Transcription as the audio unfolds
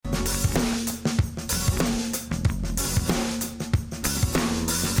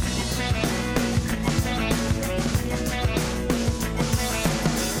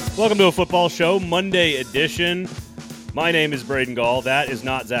Welcome to a football show, Monday edition. My name is Braden Gall. That is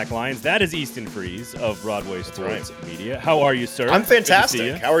not Zach Lyons. That is Easton Freeze of Broadway Sports Media. How are you, sir? I'm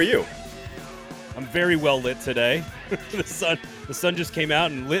fantastic. How are you? I'm very well lit today. The sun just came out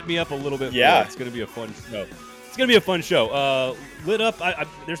and lit me up a little bit. Yeah, more. It's going to be a fun show. It's going to be a fun show. Lit up.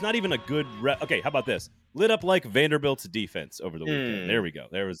 There's not even a good. Okay, how about this? Lit up like Vanderbilt's defense over the weekend. There we go.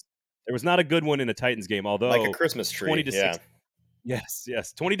 There was not a good one in a Titans game. Although like a Christmas tree. 20 to 16. Yes.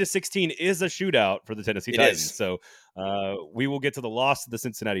 20-16 is a shootout for the Tennessee Titans. Is. So we will get to the loss of the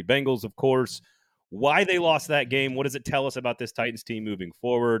Cincinnati Bengals, of course. Why they lost that game? What does it tell us about this Titans team moving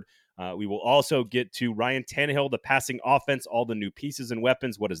forward? We will also get to Ryan Tannehill, the passing offense, all the new pieces and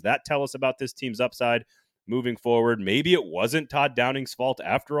weapons. What does that tell us about this team's upside moving forward? Maybe it wasn't Todd Downing's fault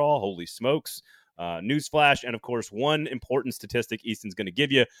after all. Holy smokes. Newsflash. And, of course, one important statistic Easton's going to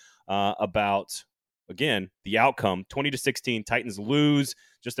give you about, again, the outcome. 20-16, Titans lose.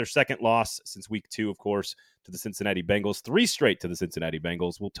 Just their second loss since week 2, of course, to the Cincinnati Bengals. 3 straight to the Cincinnati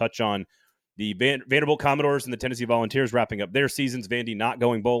Bengals. We'll touch on the Vanderbilt Commodores and the Tennessee Volunteers wrapping up their seasons. Vandy not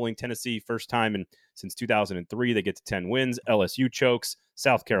going bowling. Tennessee, first time since 2003. They get to 10 wins. LSU chokes.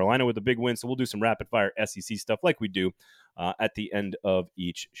 South Carolina with a big win. So we'll do some rapid-fire SEC stuff like we do at the end of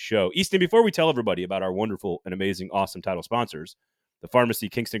each show. Easton, before we tell everybody about our wonderful and amazing, awesome title sponsors, the Pharmacy,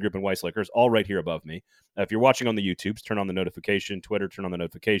 Kingston Group, and Weiss Liquors, all right here above me. If you're watching on the YouTubes, turn on the notification. Twitter, turn on the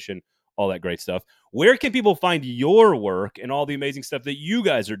notification. All that great stuff. Where can people find your work and all the amazing stuff that you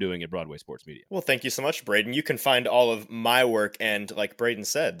guys are doing at Broadway Sports Media? Well, thank you so much, Braden. You can find all of my work and, like Braden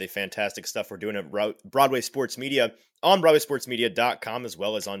said, the fantastic stuff we're doing at Broadway Sports Media on BroadwaySportsMedia.com, as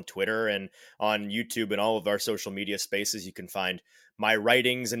well as on Twitter and on YouTube and all of our social media spaces. You can find my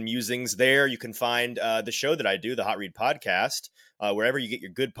writings and musings there. You can find the show that I do, the Hot Read Podcast, wherever you get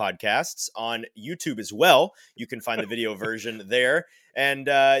your good podcasts. On YouTube as well, you can find the video version there. And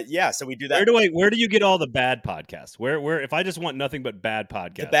so we do that. Where do you get all the bad podcasts? Where if I just want nothing but bad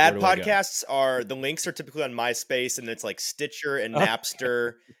podcasts, the bad podcasts are the links are typically on MySpace, and it's like Stitcher and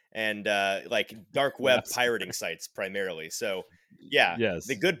Napster and like dark web pirating sites primarily. So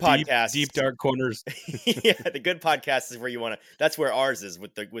the good podcasts, deep dark corners. The good podcast is where you want to. That's where ours is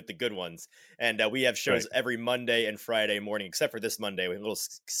with the good ones. And we have shows every Monday and Friday morning, except for this Monday. We have a little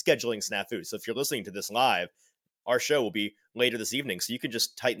scheduling snafu. So if you're listening to this live, our show will be later this evening. So you can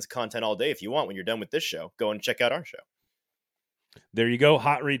just Titans content all day if you want. When you're done with this show, go and check out our show. There you go.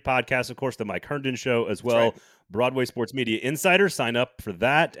 Hot Read Podcast, of course, the Mike Herndon Show as well. Right. Broadway Sports Media Insider. Sign up for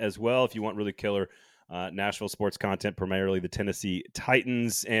that as well if you want really killer Nashville sports content, primarily the Tennessee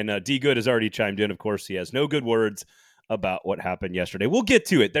Titans. And D. Good has already chimed in. Of course, he has no good words about what happened yesterday. We'll get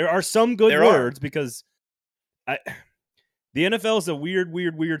to it. There are some good words because the NFL is a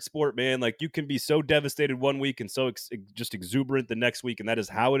weird sport, man. Like, you can be so devastated one week and so just exuberant the next week, and that is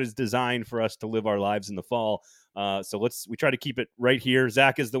how it is designed for us to live our lives in the fall. So we try to keep it right here.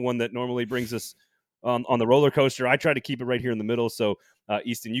 Zach is the one that normally brings us on the roller coaster. I try to keep it right here in the middle. So,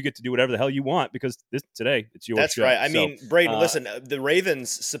 Easton, you get to do whatever the hell you want because today it's your show. That's right. I mean, Braden, listen, the Ravens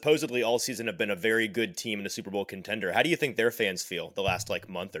supposedly all season have been a very good team and a Super Bowl contender. How do you think their fans feel the last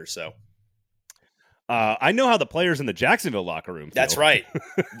month or so? I know how the players in the Jacksonville locker room feel. That's right.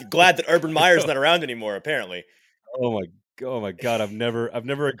 Glad that Urban Meyer's not around anymore, apparently. Oh my God. I've never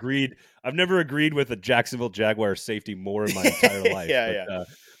agreed with a Jacksonville Jaguars safety more in my entire life.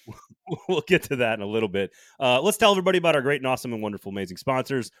 We'll get to that in a little bit. Let's tell everybody about our great and awesome and wonderful, amazing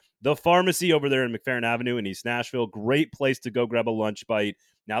sponsors. The Pharmacy over there in McFerrin Avenue in East Nashville. Great place to go grab a lunch bite.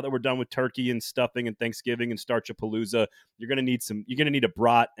 Now that we're done with turkey and stuffing and Thanksgiving and Starchapalooza, you're gonna need a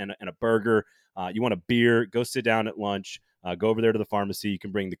brat and a burger. You want a beer? Go sit down at lunch. Go over there to the Pharmacy. You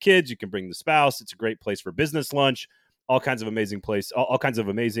can bring the kids. You can bring the spouse. It's a great place for business lunch. All kinds of amazing place. All kinds of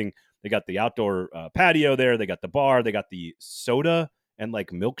amazing. They got the outdoor patio there. They got the bar. They got the soda and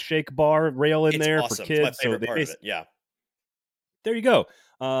milkshake bar rail in there awesome. for kids. It's my favorite part of it. Yeah. There you go.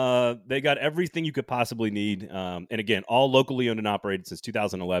 They got everything you could possibly need. And again, all locally owned and operated since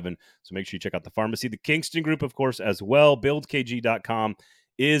 2011. So make sure you check out the Pharmacy. The Kingston Group, of course, as well. BuildKG.com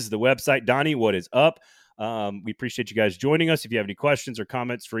is the website. Donnie, what is up? We appreciate you guys joining us. If you have any questions or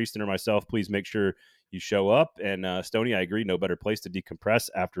comments for Easton or myself, please make sure you show up. And Stoney, I agree, no better place to decompress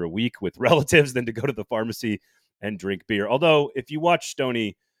after a week with relatives than to go to the Pharmacy and drink beer. Although, if you watch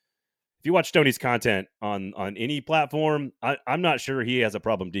Stoney's content on any platform, I'm not sure he has a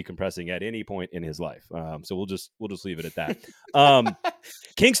problem decompressing at any point in his life. So we'll just leave it at that.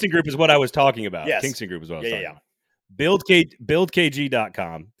 Kingston Group is what I was talking about. Yes. Kingston Group is what I was talking about.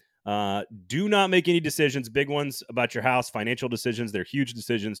 BuildKG.com. Do not make any decisions, big ones about your house, financial decisions. They're huge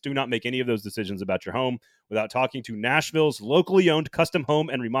decisions. Do not make any of those decisions about your home without talking to Nashville's locally owned custom home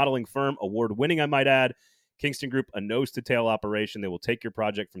and remodeling firm, award winning, I might add. Kingston Group, a nose to tail operation. They will take your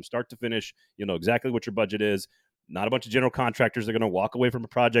project from start to finish. You'll know exactly what your budget is. Not a bunch of general contractors are going to walk away from a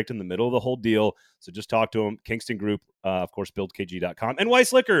project in the middle of the whole deal. So just talk to them. Kingston Group, of course, buildkg.com. And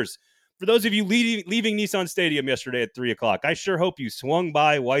Weiss Liquors. For those of you leaving Nissan Stadium yesterday at 3 o'clock, I sure hope you swung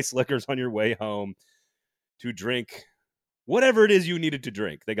by Weiss Liquors on your way home to drink whatever it is you needed to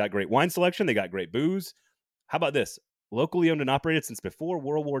drink. They got great wine selection. They got great booze. How about this? Locally owned and operated since before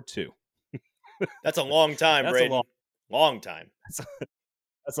World War II. That's a long time, Braden. Long time.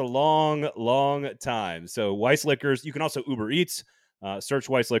 That's a long, long time. So Weiss Liquors, you can also Uber Eats. Search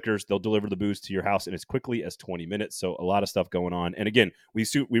Weiss Liquors. They'll deliver the booze to your house in as quickly as 20 minutes. So a lot of stuff going on. And again, we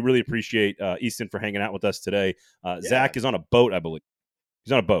really appreciate Easton for hanging out with us today. Zach is on a boat, I believe.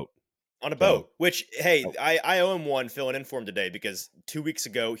 He's on a boat. On a boat, which, hey, I owe him one filling in for him today because 2 weeks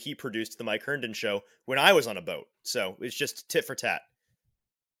ago he produced the Mike Herndon show when I was on a boat. So it's just tit for tat.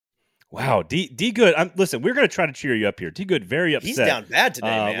 Wow, D Good. Listen, we're going to try to cheer you up here. D Good, very upset. He's down bad today,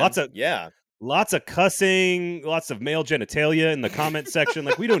 man. Lots of cussing, lots of male genitalia in the comment section.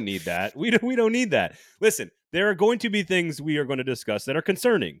 Like, we don't need that. We don't need that. Listen, there are going to be things we are going to discuss that are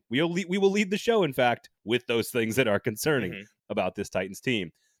concerning. We will lead the show, in fact, with those things that are concerning about this Titans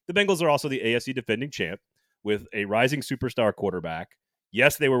team. The Bengals are also the AFC defending champ with a rising superstar quarterback.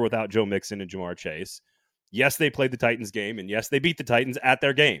 Yes, they were without Joe Mixon and Jamar Chase. Yes, they played the Titans game, and yes, they beat the Titans at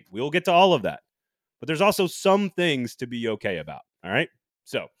their game. We will get to all of that. But there's also some things to be okay about, all right?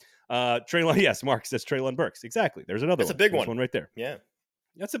 So, Treylon, yes, Mark says Treylon Burks. Exactly. There's another one. That's a big one. One right there. Yeah.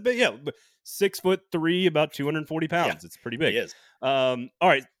 That's a big, 6'3", about 240 pounds. Yeah, it's pretty big. He is. All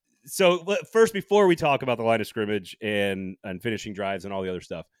right. So, first, before we talk about the line of scrimmage and finishing drives and all the other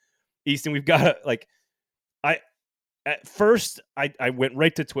stuff, Easton, we've got at first, I went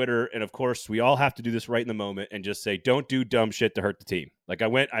right to Twitter, and of course, we all have to do this right in the moment and just say, don't do dumb shit to hurt the team. Like, I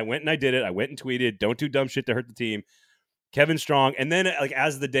went and I did it. I went and tweeted, don't do dumb shit to hurt the team. Kevin Strong. And then, like,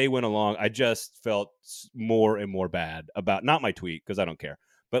 as the day went along, I just felt more and more bad about, not my tweet, because I don't care,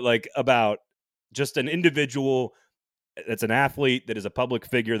 but, like, about just an individual that's an athlete, that is a public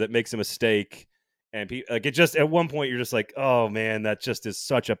figure, that makes a mistake. And it just, at one point, you're just like, oh, man, that just is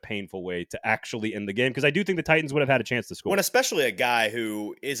such a painful way to actually end the game. Because I do think the Titans would have had a chance to score. When especially a guy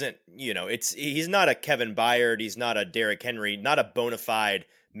who isn't, he's not a Kevin Byard. He's not a Derrick Henry, not a bona fide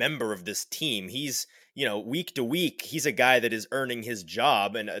member of this team. He's, week to week, he's a guy that is earning his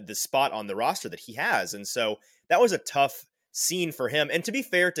job and the spot on the roster that he has. And so that was a tough scene for him. And to be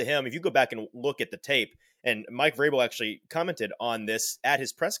fair to him, if you go back and look at the tape, and Mike Vrabel actually commented on this at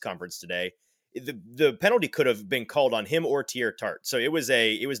his press conference today, the penalty could have been called on him or Teair Tart. So it was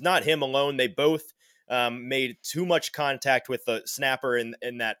not him alone. They both made too much contact with the snapper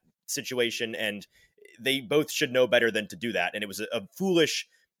in that situation, and they both should know better than to do that. And it was a foolish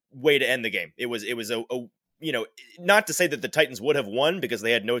way to end the game. It was not to say that the Titans would have won because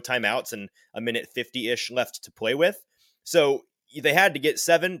they had no timeouts and a minute 50-ish left to play with. So they had to get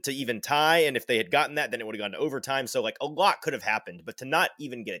 7 to even tie. And if they had gotten that, then it would have gone to overtime. So, like, a lot could have happened, but to not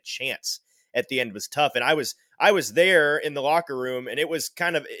even get a chance at the end was tough. And I was there in the locker room, and it was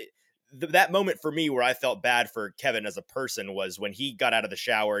kind of that moment for me where I felt bad for Kevin as a person was when he got out of the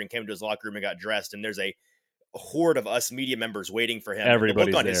shower and came to his locker room and got dressed, and there's a horde of us media members waiting for him. Everybody's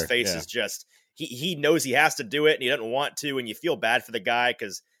the look on there. His face is just, he knows he has to do it and he doesn't want to. And you feel bad for the guy.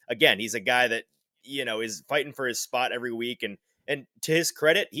 Cause again, he's a guy that, is fighting for his spot every week. And to his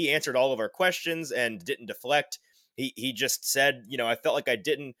credit, he answered all of our questions and didn't deflect. He just said, I felt like I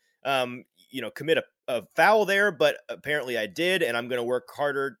didn't, commit a foul there, but apparently I did. And I'm going to work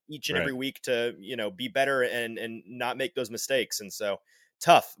harder each and every week to, be better and not make those mistakes. And so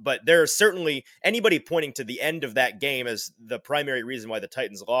tough, but there's certainly anybody pointing to the end of that game as the primary reason why the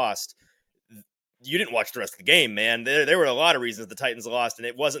Titans lost. You didn't watch the rest of the game, man. There were a lot of reasons the Titans lost, and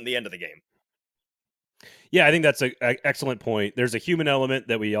it wasn't the end of the game. Yeah, I think that's an excellent point. There's a human element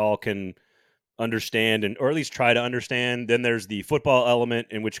that we all can understand, or at least try to understand. Then there's the football element,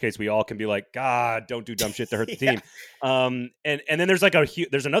 in which case we all can be like, God, don't do dumb shit to hurt the team. And then there's like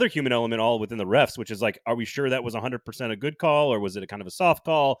there's another human element all within the refs, which is like, are we sure that was 100% a good call, or was it a kind of a soft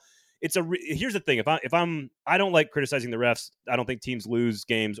call? Here's the thing. I don't like criticizing the refs. I don't think teams lose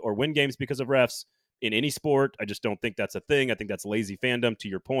games or win games because of refs in any sport. I just don't think that's a thing. I think that's lazy fandom, to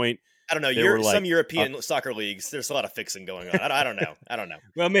your point. I don't know. Some European soccer leagues, there's a lot of fixing going on. I don't know. I don't know.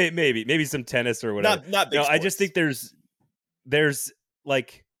 Well, maybe some tennis or whatever. Not big sports. I just think there's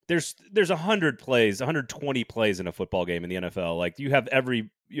like, there's 100 plays, 120 plays in a football game in the NFL. Like you have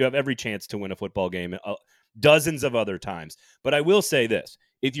every chance to win a football game dozens of other times. But I will say this,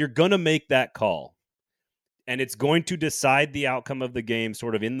 if you're going to make that call and it's going to decide the outcome of the game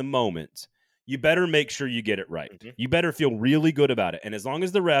sort of in the moment, you better make sure you get it right. Mhm. You better feel really good about it. And as long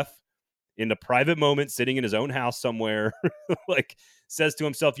as the ref in a private moment sitting in his own house somewhere like says to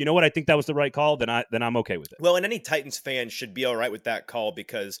himself, you know what, I think that was the right call, then I'm okay with it. Well, and any Titans fan should be all right with that call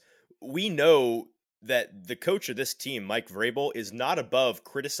because we know that the coach of this team, Mike Vrabel, is not above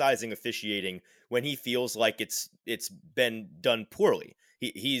criticizing officiating when he feels like it's been done poorly.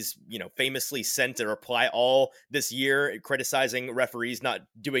 He's famously sent a reply all this year criticizing referees not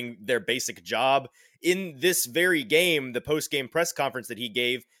doing their basic job. In this very game, the post game press conference that he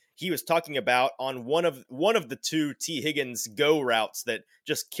gave, he was talking about on one of the two T. Higgins go routes that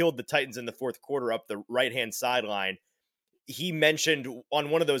just killed the Titans in the fourth quarter up the right-hand sideline. He mentioned on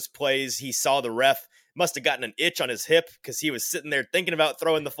one of those plays, he saw the ref must have gotten an itch on his hip because he was sitting there thinking about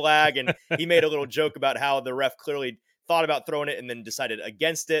throwing the flag. And he made a little joke about how the ref clearly thought about throwing it and then decided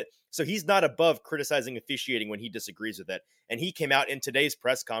against it. So he's not above criticizing officiating when he disagrees with it. And he came out in today's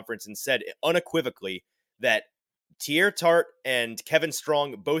press conference and said unequivocally that Teair Tart and Kevin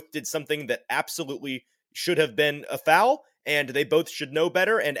Strong both did something that absolutely should have been a foul, and they both should know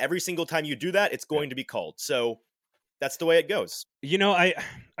better. And every single time you do that, it's going to be called. So that's the way it goes. I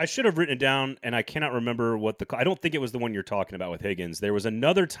should have written it down, and I cannot remember I don't think it was the one you're talking about with Higgins. There was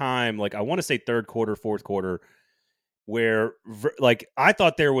another time, like I want to say third quarter, fourth quarter, where like I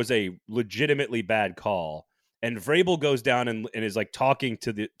thought there was a legitimately bad call. And Vrabel goes down and is like talking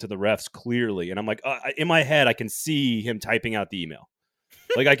to the refs clearly, and I'm like, in my head, I can see him typing out the email,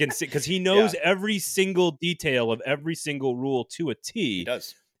 like I can see because he knows every single detail of every single rule to a T. He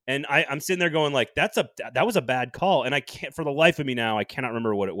does, and I'm sitting there going like, that was a bad call, and I can't for the life of me now, I cannot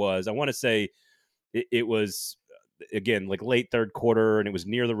remember what it was. I want to say it was again like late third quarter, and it was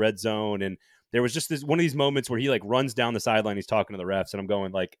near the red zone, and there was just this one of these moments where he like runs down the sideline, he's talking to the refs, and I'm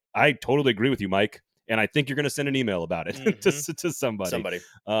going like, I totally agree with you, Mike. And I think you're going to send an email about it to somebody.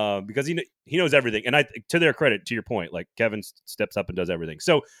 Because he knows everything. And to their credit, to your point, like Kevin steps up and does everything.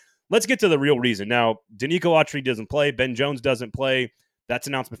 So let's get to the real reason. Now, Danico Autry doesn't play. Ben Jones doesn't play. That's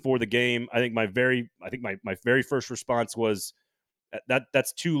announced before the game. I think my very first response was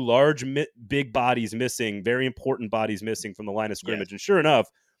that's two large, big bodies missing, very important bodies missing from the line of scrimmage. Yes. And sure enough,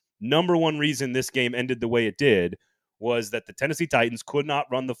 number one reason this game ended the way it did was that the Tennessee Titans could not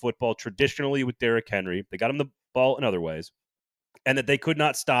run the football traditionally with Derrick Henry. They got him the ball in other ways. And that they could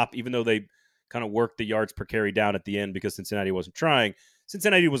not stop, even though they kind of worked the yards per carry down at the end because Cincinnati wasn't trying.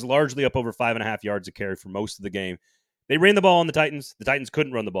 Cincinnati was largely up over 5.5 yards a carry for most of the game. They ran the ball on the Titans. The Titans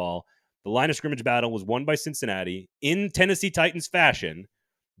couldn't run the ball. The line of scrimmage battle was won by Cincinnati in Tennessee Titans fashion,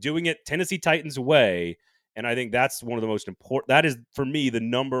 doing it Tennessee Titans way. And I think that's one of the most important. That is, for me, the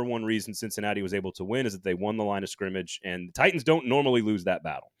number one reason Cincinnati was able to win is that they won the line of scrimmage, and the Titans don't normally lose that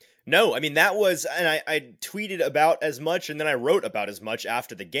battle. No, I mean, that was, and I tweeted about as much, and then I wrote about as much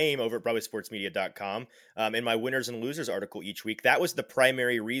after the game over at BroadwaySportsMedia.com in my winners and losers article each week. That was the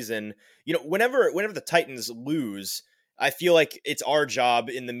primary reason. Whenever the Titans lose, I feel like it's our job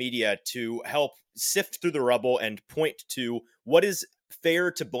in the media to help sift through the rubble and point to what is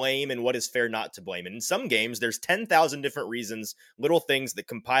fair to blame and what is fair not to blame. And in some games, there's 10,000 different reasons, little things that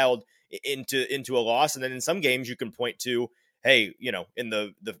compiled into a loss. And then in some games, you can point to, hey, in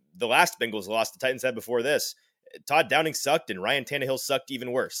the last Bengals loss the Titans had before this, Todd Downing sucked and Ryan Tannehill sucked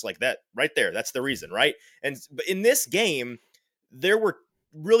even worse. Like that right there. That's the reason, right? But in this game, there were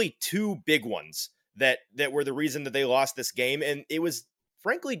really two big ones that were the reason that they lost this game. And it was,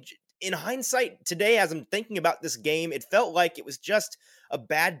 frankly, in hindsight today, as I'm thinking about this game, it felt like it was just a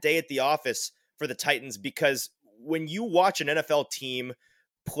bad day at the office for the Titans, because when you watch an NFL team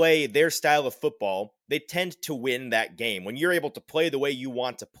play their style of football, they tend to win that game. When you're able to play the way you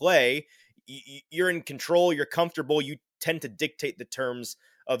want to play, you're in control, you're comfortable, you tend to dictate the terms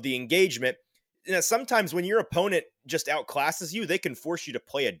of the engagement. Sometimes when your opponent just outclasses you, they can force you to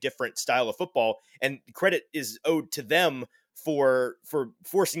play a different style of football, and credit is owed to them for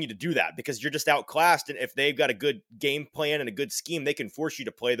forcing you to do that, because you're just outclassed. And if they've got a good game plan and a good scheme, they can force you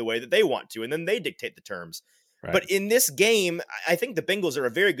to play the way that they want to, and then they dictate the terms. Right. But in this game, I think the Bengals are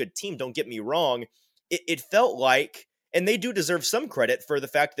a very good team. Don't get me wrong. It felt like, and they do deserve some credit for the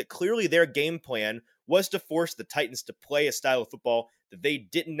fact that clearly their game plan was to force the Titans to play a style of football that they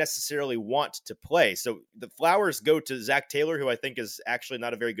didn't necessarily want to play. So the flowers go to Zach Taylor, who I think is actually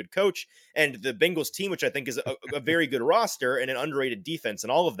not a very good coach, and the Bengals team, which I think is a very good roster and an underrated defense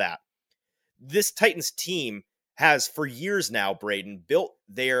and all of that. This Titans team has for years now, Braden, built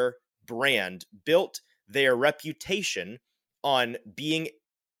their brand, built their reputation on being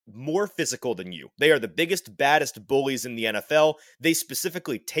more physical than you. They are the biggest, baddest bullies in the NFL. They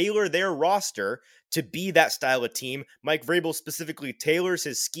specifically tailor their roster to be that style of team. Mike Vrabel specifically tailors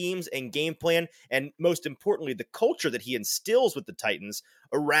his schemes and game plan, and most importantly, the culture that he instills with the Titans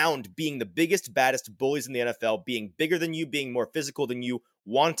around being the biggest, baddest bullies in the NFL, being bigger than you, being more physical than you,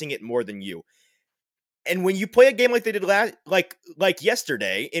 wanting it more than you. And when you play a game like they did like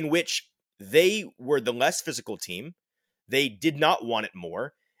yesterday, in which they were the less physical team, they did not want it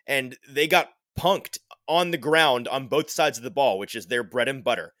more, and they got punked on the ground on both sides of the ball, which is their bread and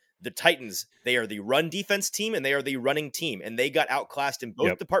butter. The Titans, they are the run defense team and they are the running team, and they got outclassed in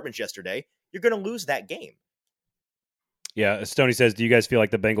both departments yesterday. You're going to lose that game. Yeah, Stoney says, do you guys feel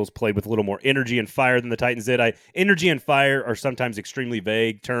like the Bengals played with a little more energy and fire than the Titans did? Energy and fire are sometimes extremely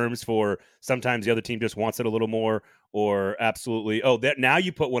vague terms for sometimes the other team just wants it a little more, or absolutely. Oh, that now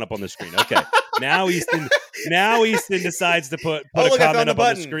you put one up on the screen. Okay. Now Easton decides to put a comment up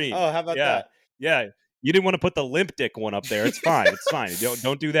on the screen. Oh, how about that? Yeah. You didn't want to put the limp dick one up there. It's fine. It's fine.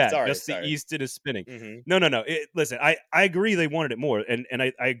 Don't do that. Sorry. The Easton is spinning. Mm-hmm. No. Listen, I agree they wanted it more. And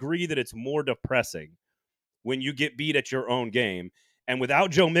I agree that it's more depressing when you get beat at your own game. And without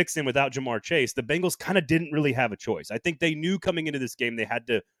Joe Mixon, without Jamar Chase, the Bengals kind of didn't really have a choice. I think they knew coming into this game they had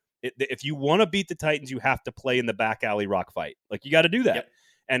to, if you want to beat the Titans, you have to play in the back alley rock fight. Like, you got to do that. Yep.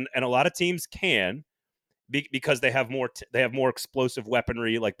 And a lot of teams can because they have more explosive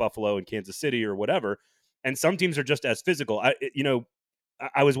weaponry like Buffalo and Kansas City or whatever. And some teams are just as physical.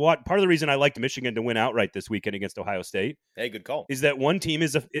 I was part of the reason I liked Michigan to win outright this weekend against Ohio State. Hey, good call. Is that one team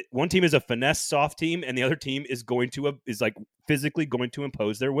is a finesse soft team, and the other team is physically going to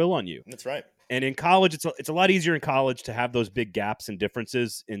impose their will on you. That's right. And in college, it's a lot easier in college to have those big gaps and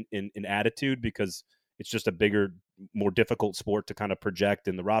differences in attitude, because it's just a bigger, more difficult sport to kind of project,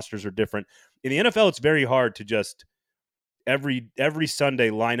 and the rosters are different. In the NFL, it's very hard to just every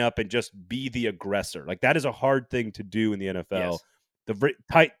Sunday line up and just be the aggressor. Like, that is a hard thing to do in the NFL. Yes.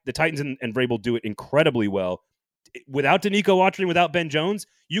 The Titans and Vrabel do it incredibly well. Without Danico Autry, without Ben Jones,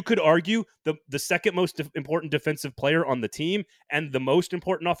 you could argue the second most important defensive player on the team and the most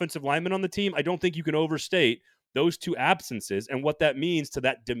important offensive lineman on the team. I don't think you can overstate those two absences and what that means to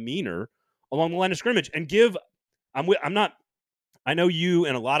that demeanor along the line of scrimmage. And I know you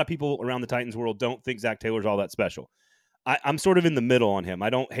and a lot of people around the Titans world don't think Zach Taylor's all that special. I'm sort of in the middle on him.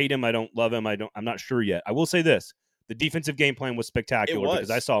 I don't hate him. I don't love him. I'm not sure yet. I will say this. The defensive game plan was spectacular because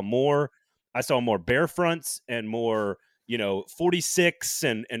I saw more bear fronts and more, 46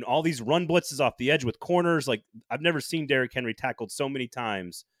 and all these run blitzes off the edge with corners. Like, I've never seen Derrick Henry tackled so many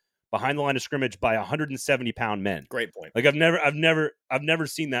times behind the line of scrimmage by 170-pound men. Great point. Like, I've never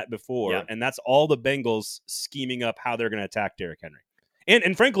seen that before. Yeah. And that's all the Bengals scheming up how they're going to attack Derrick Henry.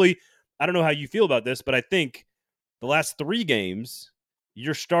 And frankly, I don't know how you feel about this, but I think the last 3 games,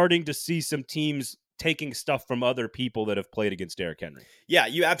 you're starting to see some teams taking stuff from other people that have played against Derrick Henry. Yeah,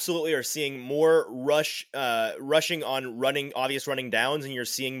 you absolutely are seeing more rushing on obvious running downs, and you're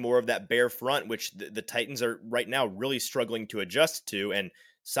seeing more of that bare front, which the Titans are right now really struggling to adjust to. And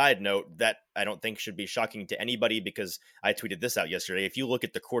side note, that I don't think should be shocking to anybody, because I tweeted this out yesterday. If you look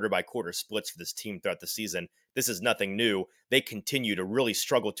at the quarter-by-quarter splits for this team throughout the season, this is nothing new. They continue to really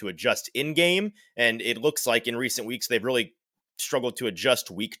struggle to adjust in-game, and it looks like in recent weeks they've really struggled to adjust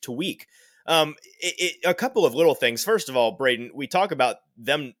week to week. A couple of little things. First of all, Braden, we talk about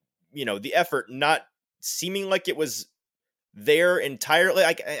them, the effort not seeming like it was there entirely.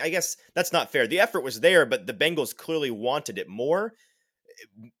 I guess that's not fair. The effort was there, but the Bengals clearly wanted it more.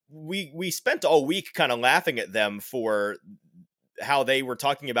 We spent all week kind of laughing at them for how they were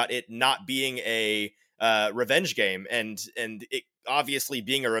talking about it not being a revenge game, and it obviously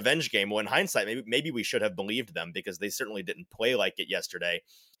being a revenge game. Well, in hindsight, maybe we should have believed them, because they certainly didn't play like it yesterday.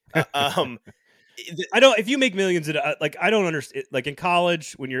 I don't. If you make millions, I don't understand. Like, in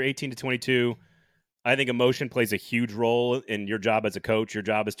college, when you're 18 to 22, I think emotion plays a huge role in your job as a coach. Your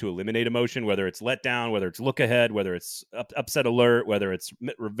job is to eliminate emotion, whether it's letdown, whether it's look ahead, whether it's upset alert, whether it's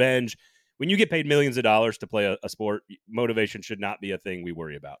revenge. When you get paid millions of dollars to play a sport, motivation should not be a thing we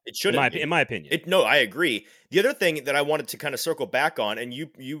worry about. It shouldn't, in my opinion. No, I agree. The other thing that I wanted to kind of circle back on, and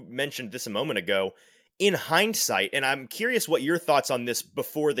you mentioned this a moment ago, in hindsight, and I'm curious what your thoughts on this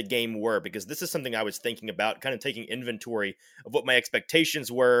before the game were, because this is something I was thinking about, kind of taking inventory of what my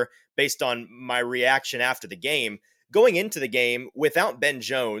expectations were based on my reaction after the game. Going into the game without Ben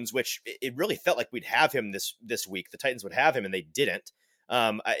Jones, which it really felt like we'd have him this week. The Titans would have him, and they didn't.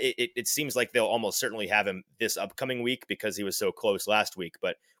 It seems like they'll almost certainly have him this upcoming week because he was so close last week,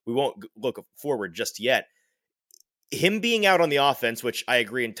 but we won't look forward just yet. him being out on the offense, which I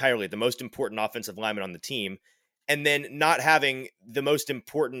agree entirely, the most important offensive lineman on the team, and then not having the most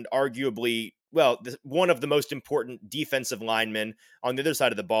important, arguably, well, one of the most important defensive linemen on the other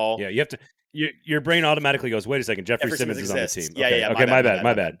side of the ball. Yeah, you have to. Your brain automatically goes, "Wait a second, Jeffrey Simmons is on the exists. team." Yeah, Okay, yeah, okay, my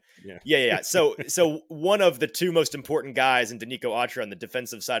bad. Yeah. Yeah. So one of the two most important guys in Denico Autry on the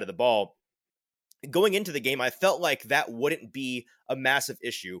defensive side of the ball, going into the game, I felt like that wouldn't be a massive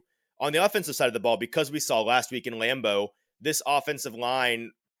issue. On the offensive side of the ball, because we saw last week in Lambeau, this offensive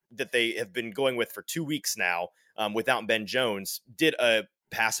line that they have been going with for 2 weeks now, without Ben Jones, did a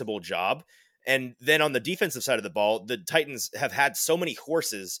passable job. And then on the defensive side of the ball, the Titans have had so many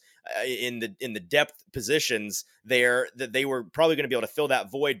horses in the depth positions there that they were probably going to be able to fill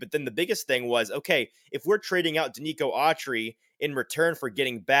that void. But then the biggest thing was, okay, if we're trading out Denico Autry in return for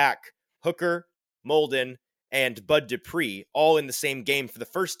getting back Hooker, Molden, and Bud Dupree all in the same game for the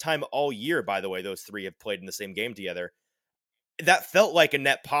first time all year, by the way, those three have played in the same game together. That felt like a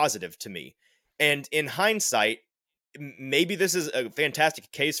net positive to me. And in hindsight, maybe this is a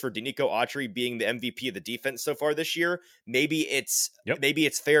fantastic case for Denico Autry being the MVP of the defense so far this year. Maybe it's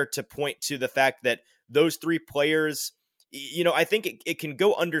fair to point to the fact that those three players, I think it can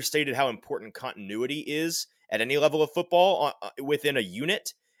go understated how important continuity is at any level of football within a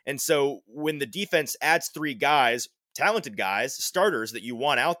unit. And so when the defense adds three guys, talented guys, starters that you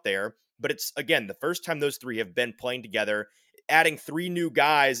want out there, but it's, again, the first time those three have been playing together, adding three new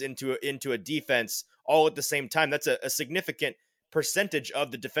guys into a defense all at the same time, that's a significant percentage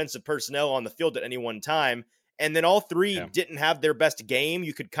of the defensive personnel on the field at any one time. And then all three didn't have their best game.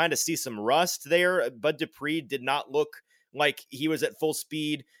 You could kind of see some rust there. Bud Dupree did not look like he was at full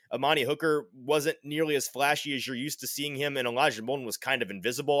speed. Amani Hooker wasn't nearly as flashy as you're used to seeing him, and Elijah Molden was kind of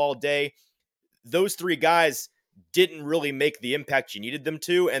invisible all day. Those three guys didn't really make the impact you needed them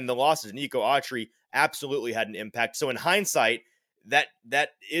to, and the loss of Denico Autry absolutely had an impact. So in hindsight, that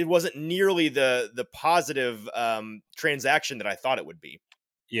it wasn't nearly the positive transaction that I thought it would be.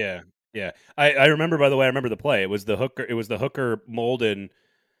 Yeah. I remember, by the way, the play. It was the Hooker Molden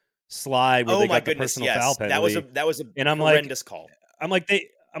slide where they got the personal foul penalty. That was a and I'm horrendous call. I'm like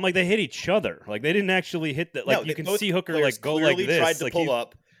they hit each other. Like they didn't actually hit that. Like no, you can see Hooker like go like this. Tried to like pull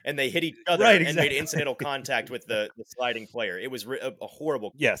up, and they hit each other and made incidental contact with the sliding player. It was a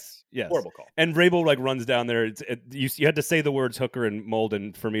horrible, horrible call. And Vrabel like runs down there. You had to say the words Hooker and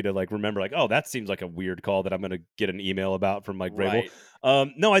Molden for me to like remember. Like, oh, that seems like a weird call that I'm going to get an email about from Mike Vrabel.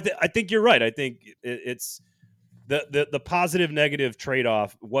 Right. No, I think you're right. I think it's the positive negative trade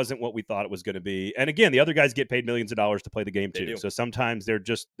off wasn't what we thought it was going to be. And again, the other guys get paid millions of dollars to play the game too. So sometimes they're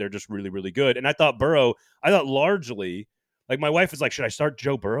just really, really good. And I thought largely. Like my wife was like, should I start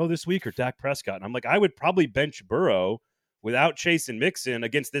Joe Burrow this week or Dak Prescott? And I'm like, I would probably bench Burrow without Chase and Mixon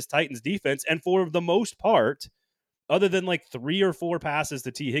against this Titans defense. And for the most part, other than like 3 or 4 passes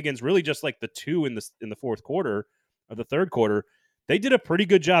to T. Higgins, really just like the 2 in the fourth quarter or the third quarter, they did a pretty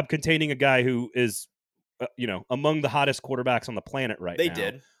good job containing a guy who is, among the hottest quarterbacks on the planet right now. They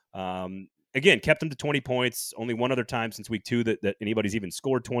did. Again, kept them to 20 points. Only one other time since week 2 that anybody's even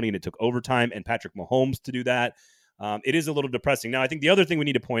scored 20, and it took overtime and Patrick Mahomes to do that. It is a little depressing. Now, I think the other thing we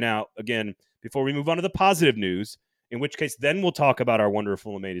need to point out, again, before we move on to the positive news, in which case then we'll talk about our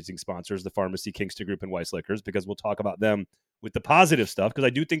wonderful, amazing sponsors, the Pharmacy, Kingston Group, and Weiss Liquors, because we'll talk about them with the positive stuff, because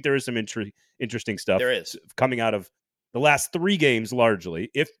I do think there is some interesting stuff there is coming out of the last 3 games largely,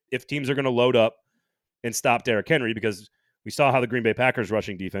 if teams are going to load up and stop Derrick Henry, because we saw how the Green Bay Packers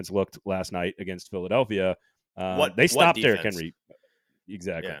rushing defense looked last night against Philadelphia. They stopped Derrick Henry.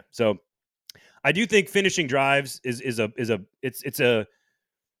 Exactly. Yeah. So I do think finishing drives is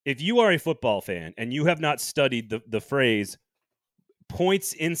if you are a football fan and you have not studied the phrase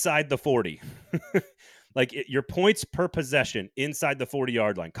points inside the 40, like your points per possession inside the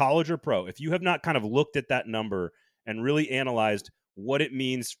 40-yard line, college or pro, if you have not kind of looked at that number and really analyzed what it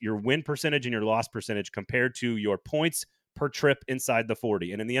means, your win percentage and your loss percentage compared to your points per trip inside the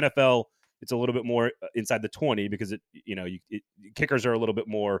 40. And in the NFL, it's a little bit more inside the 20 because kickers are a little bit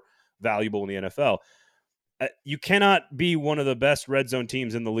more valuable in the NFL. You cannot be one of the best red zone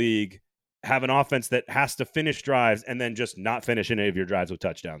teams in the league, have an offense that has to finish drives and then just not finish any of your drives with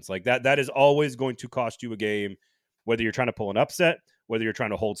touchdowns. Like that is always going to cost you a game, whether you're trying to pull an upset, whether you're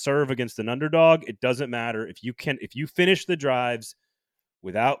trying to hold serve against an underdog. It doesn't matter. If you finish the drives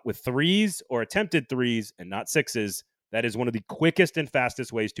with threes or attempted threes and not sixes, that is one of the quickest and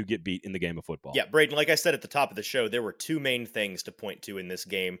fastest ways to get beat in the game of football. Yeah, Braden, like I said at the top of the show, there were 2 main things to point to in this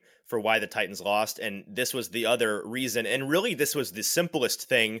game for why the Titans lost, and this was the other reason. And really, this was the simplest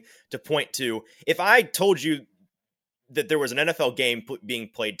thing to point to. If I told you that there was an NFL game being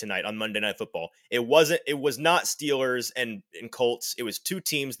played tonight on Monday Night Football. It was not Steelers and Colts. It was two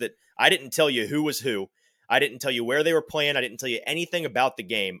teams that I didn't tell you who was who. I didn't tell you where they were playing. I didn't tell you anything about the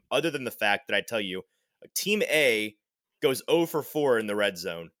game other than the fact that I tell you Team A goes 0 for 4 in the red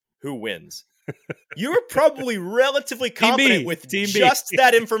zone. Who wins? You were probably relatively confident with just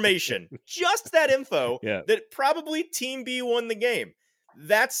that information, just that info, that probably Team B won the game.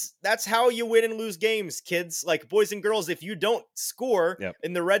 That's how you win and lose games, kids. Like, boys and girls, if you don't score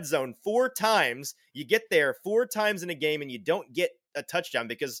in the red zone 4 times, you get there 4 times in a game and you don't get a touchdown,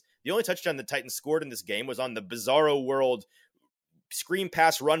 because the only touchdown the Titans scored in this game was on the Bizarro World screen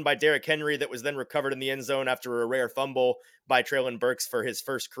pass run by Derrick Henry that was then recovered in the end zone after a rare fumble by Treylon Burks for his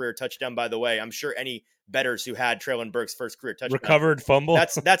first career touchdown. By the way, I'm sure any bettors who had Treylon Burks' first career touchdown, recovered fumble,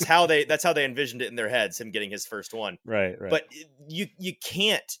 that's how they envisioned it in their heads, him getting his first one. Right. But you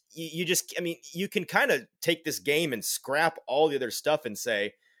can't, you just, I mean, you can kind of take this game and scrap all the other stuff and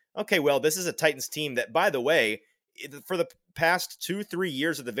say, okay, well, this is a Titans team that, by the way, for the past 2-3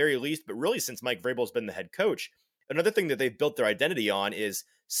 years at the very least, but really since Mike Vrabel's been the head coach, another thing that they've built their identity on is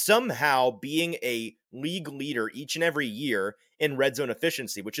somehow being a league leader each and every year in red zone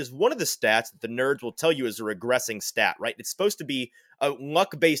efficiency, which is one of the stats that the nerds will tell you is a regressing stat, right? It's supposed to be a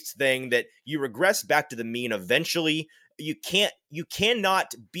luck-based thing that you regress back to the mean eventually. You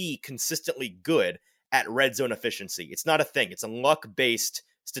cannot be consistently good at red zone efficiency. It's not a thing. It's a luck-based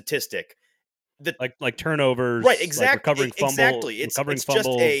statistic. Like turnovers, right? Exactly. Like recovering fumble, exactly. It's fumbles, just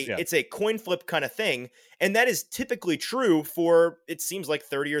it's a coin flip kind of thing, and that is typically true for, it seems like,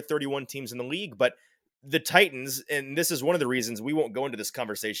 30 or 31 teams in the league. But the Titans, and this is one of the reasons we won't go into this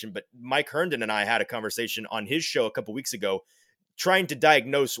conversation, but Mike Herndon and I had a conversation on his show a couple weeks ago, trying to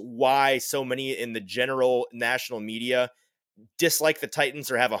diagnose why so many in the general national media dislike the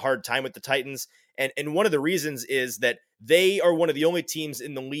Titans or have a hard time with the Titans. And one of the reasons is that they are one of the only teams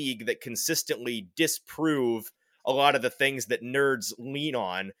in the league that consistently disprove a lot of the things that nerds lean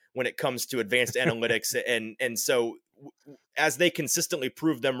on when it comes to advanced analytics. And so as they consistently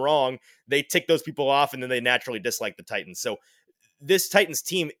prove them wrong, they tick those people off, and then they naturally dislike the Titans. So this Titans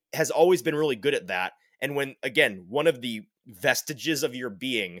team has always been really good at that. And when, again, one of the vestiges of your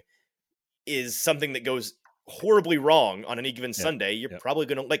being is something that goes horribly wrong on any given Sunday, you're probably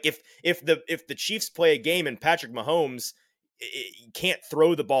going to, like, if the Chiefs play a game and Patrick Mahomes can't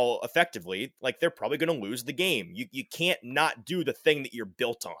throw the ball effectively, like, they're probably going to lose the game. You can't not do the thing that you're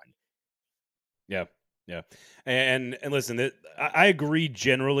built on. Yeah. And listen, I agree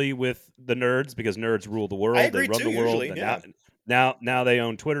generally with the nerds, because nerds rule the world. I agree, they run too, the world. usually, Now they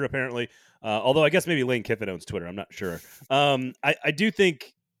own Twitter, apparently. Although I guess maybe Lane Kiffin owns Twitter. I'm not sure. I do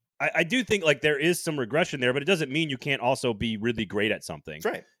think like there is some regression there, but it doesn't mean you can't also be really great at something. That's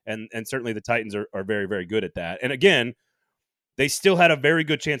right. And certainly the Titans are very, very good at that. And again, they still had a very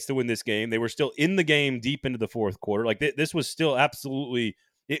good chance to win this game. They were still in the game deep into the fourth quarter. Like this was still absolutely,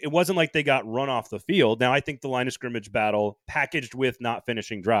 it wasn't like they got run off the field. Now, I think the line of scrimmage battle packaged with not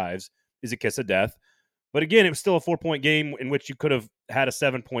finishing drives is a kiss of death. But again, it was still a 4-point game in which you could have had a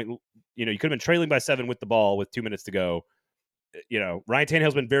 7-point, you could have been trailing by 7 with the ball with 2 minutes to go. Ryan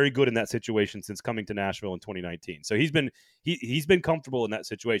Tannehill's been very good in that situation since coming to Nashville in 2019. So he's been comfortable in that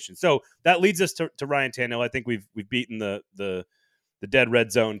situation. So that leads us to Ryan Tannehill. I think we've beaten the dead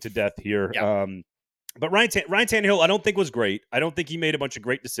red zone to death here. Yeah. But Ryan Tannehill, I don't think was great. I don't think he made a bunch of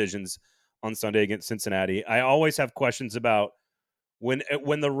great decisions on Sunday against Cincinnati. I always have questions about when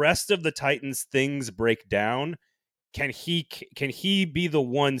the rest of the Titans things break down, can he be the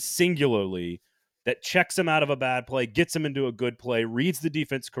one singularly that checks him out of a bad play, gets him into a good play, reads the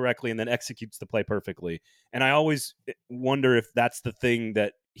defense correctly, and then executes the play perfectly? And I always wonder if that's the thing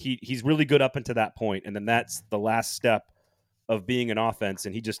that he's really good up until that point, and then that's the last step of being an offense,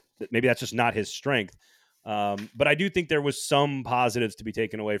 and maybe that's just not his strength. But I do think there was some positives to be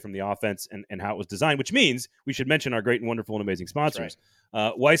taken away from the offense and how it was designed, which means we should mention our great and wonderful and amazing sponsors.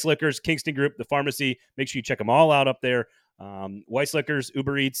 Right. Weiss Liquors, Kingston Group, The Pharmacy. Make sure you check them all out up there. Weiss Liquors,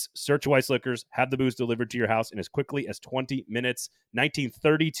 Uber Eats, search Weiss Liquors, have the booze delivered to your house in as quickly as 20 minutes.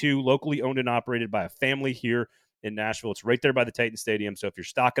 1932, locally owned and operated by a family here in Nashville. It's right there by the Titan Stadium. So if you're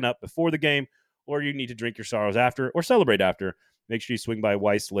stocking up before the game, or you need to drink your sorrows after, or celebrate after, make sure you swing by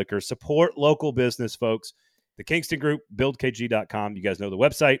Weiss Liquors. Support local business, folks. The Kingston Group, buildkg.com. You guys know the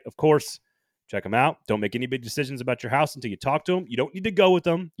website, of course. Check them out. Don't make any big decisions about your house until you talk to them. You don't need to go with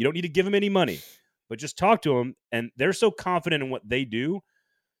them. You don't need to give them any money, but just talk to them. And they're so confident in what they do,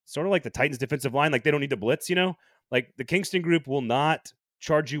 sort of like the Titans defensive line. Like, they don't need to blitz, Like, the Kingston Group will not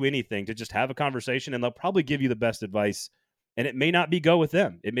charge you anything to just have a conversation, and they'll probably give you the best advice. And it may not be go with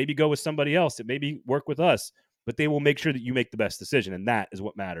them. It may be go with somebody else. It may be work with us. but they will make sure that you make the best decision, and that is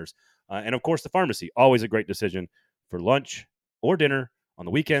what matters. And of course, the pharmacy, always a great decision for lunch or dinner on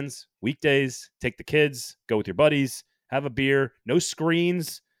the weekends, weekdays. Take the kids, go with your buddies, have a beer, no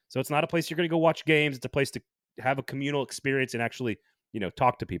screens. So it's not a place you're going to go watch games. It's a place to have a communal experience and actually,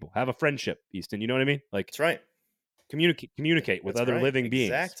 talk to people, have a friendship, Easton. You know what I mean? Like, That's right. communicate with other living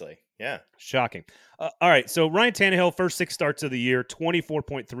beings. Exactly. Yeah. Shocking. All right. So Ryan Tannehill, first 6 starts of the year,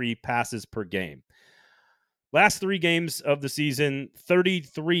 24.3 passes per game. Last 3 games of the season,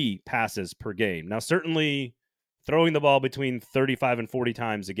 33 passes per game. Now, certainly throwing the ball between 35 and 40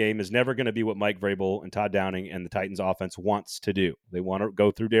 times a game is never going to be what Mike Vrabel and Todd Downing and the Titans offense wants to do. They want to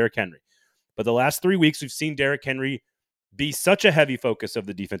go through Derrick Henry. But the last 3 weeks, we've seen Derrick Henry be such a heavy focus of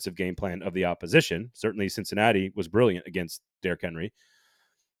the defensive game plan of the opposition. Certainly Cincinnati was brilliant against Derrick Henry,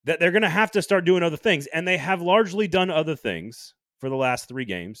 that they're going to have to start doing other things. And they have largely done other things for the last 3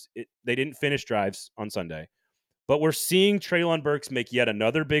 games. They didn't finish drives on Sunday. But we're seeing Treylon Burks make yet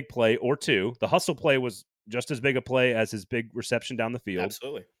another big play or 2. The hustle play was just as big a play as his big reception down the field.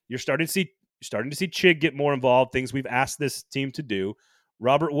 Absolutely. You're starting to see Chig get more involved, things we've asked this team to do.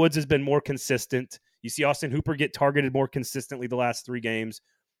 Robert Woods has been more consistent. You see Austin Hooper get targeted more consistently the last 3 games.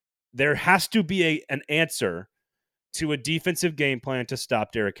 There has to be an answer to a defensive game plan to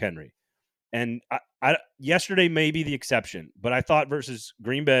stop Derrick Henry. And yesterday may be the exception, but I thought versus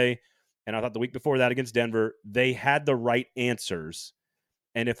Green Bay, and I thought the week before that against Denver, they had the right answers.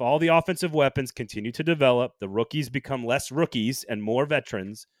 And if all the offensive weapons continue to develop, the rookies become less rookies and more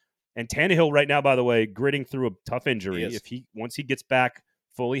veterans. And Tannehill right now, by the way, gritting through a tough injury. Once he gets back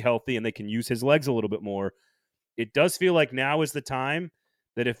fully healthy and they can use his legs a little bit more, it does feel like now is the time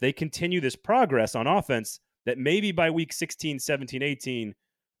that if they continue this progress on offense, that maybe by week 16, 17, 18,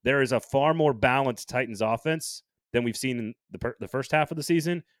 there is a far more balanced Titans offense than we've seen in the first half of the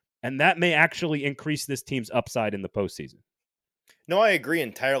season. And that may actually increase this team's upside in the postseason. No, I agree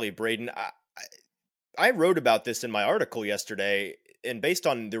entirely, Braden. I wrote about this in my article yesterday, and based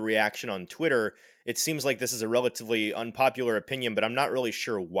on the reaction on Twitter, it seems like this is a relatively unpopular opinion, but I'm not really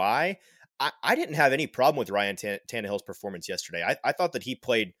sure why. I didn't have any problem with Ryan Tannehill's performance yesterday. I thought that he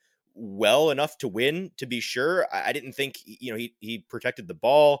played well enough to win, to be sure. I didn't think, he protected the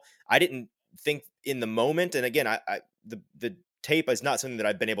ball. I didn't think in the moment, and again, the tape is not something that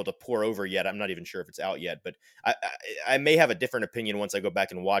I've been able to pour over yet. I'm not even sure if it's out yet, but I may have a different opinion once I go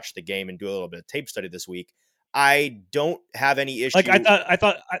back and watch the game and do a little bit of tape study this week. I don't have any issue. Like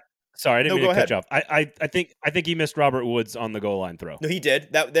sorry, I didn't mean to cut you off. I think he missed Robert Woods on the goal line throw. No, he did.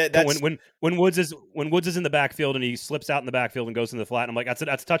 That's when Woods is in the backfield and he slips out in the backfield and goes in the flat. And I'm like, that's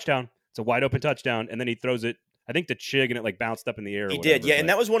a touchdown. It's a wide open touchdown, and then he throws it, I think, to Chig, and it like bounced up in the air. He did, yeah, and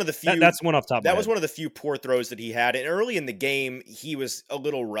that was one of the few. That's one off top. That was one of the few poor throws that he had. And early in the game, he was a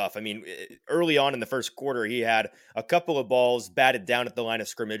little rough. I mean, early on in the first quarter, he had a couple of balls batted down at the line of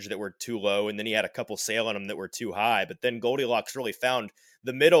scrimmage that were too low, and then he had a couple sail on them that were too high. But then Goldilocks really found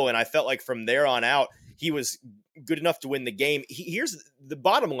the middle, and I felt like from there on out, he was good enough to win the game. Here's the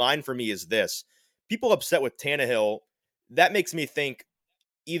bottom line for me is this: people upset with Tannehill. That makes me think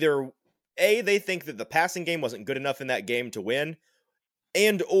either A, they think that the passing game wasn't good enough in that game to win,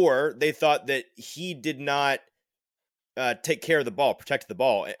 and or they thought that he did not take care of the ball, protect the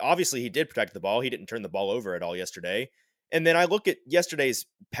ball. Obviously, he did protect the ball. He didn't turn the ball over at all yesterday. And then I look at yesterday's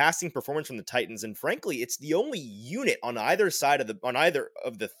passing performance from the Titans, and frankly, it's the only unit on either side of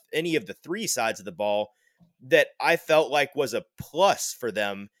any of the 3 sides of the ball that I felt like was a plus for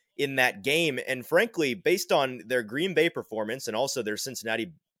them in that game. And frankly, based on their Green Bay performance and also their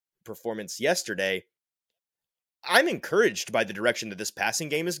Cincinnati performance yesterday, I'm encouraged by the direction that this passing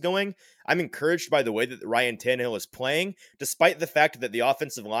game is going. I'm encouraged by the way that Ryan Tannehill is playing, despite the fact that the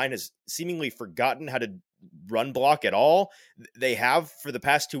offensive line has seemingly forgotten how to run block at all. They have, for the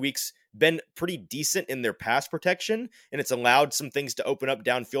past 2 weeks, been pretty decent in their pass protection, and it's allowed some things to open up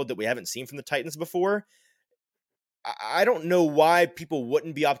downfield that we haven't seen from the Titans before. I don't know why people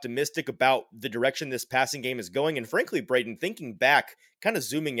wouldn't be optimistic about the direction this passing game is going. And frankly, Braden, thinking back, kind of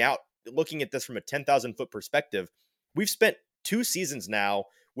zooming out, looking at this from a 10,000-foot perspective, we've spent 2 seasons now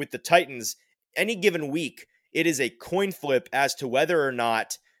with the Titans. Any given week, it is a coin flip as to whether or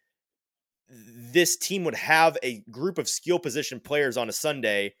not this team would have a group of skill position players on a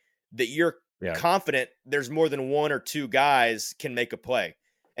Sunday that you're confident there's more than 1 or 2 guys can make a play.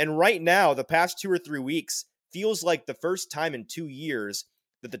 And right now, the past 2 or 3 weeks feels like the first time in 2 years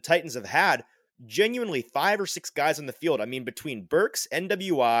that the Titans have had genuinely 5 or 6 guys on the field. I mean, between Burks,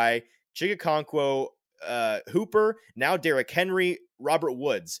 NWI, Chigakonkwo, Hooper, now Derrick Henry, Robert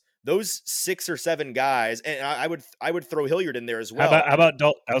Woods. those 6 or 7 guys, and I would throw Hilliard in there as How well. about how about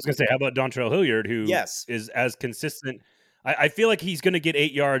Dal I was gonna say, how about Dontrell Hilliard, who Yes. is as consistent. I feel like he's gonna get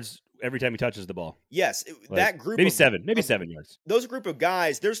 8 yards every time he touches the ball. Yes, Like, that group maybe of 7, maybe of 7 yards. those group of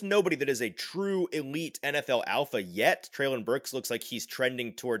guys, there's nobody that is a true elite NFL alpha yet. Traylon Burks looks like he's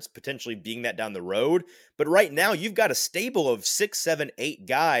trending towards potentially being that down the road. But right now, you've got a stable of 6, 7, 8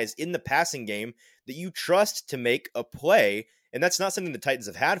 guys in the passing game that you trust to make a play. And that's not something the Titans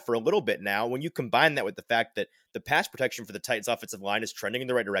have had for a little bit now. When you combine that with the fact that the pass protection for the Titans offensive line is trending in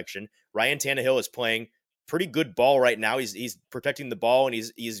the right direction, Ryan Tannehill is playing pretty good ball right now. He's protecting the ball, and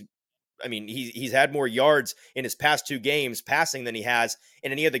he's had more yards in his past 2 games passing than he has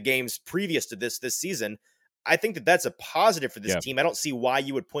in any of the games previous to this season. I think that that's a positive for this Yeah. team. I don't see why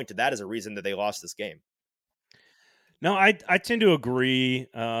you would point to that as a reason that they lost this game. No, I tend to agree.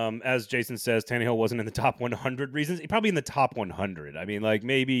 As Jason says, Tannehill wasn't in the top 100 reasons. He probably in the top 100. I mean, like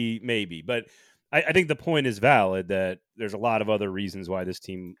maybe, but I think the point is valid that there's a lot of other reasons why this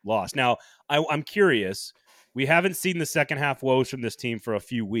team lost. Now, I'm curious. We haven't seen the second half woes from this team for a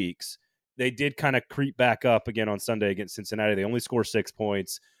few weeks. They did kind of creep back up again on Sunday against Cincinnati. They only score 6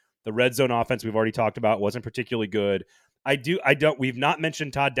 points. The red zone offense we've already talked about wasn't particularly good. We've not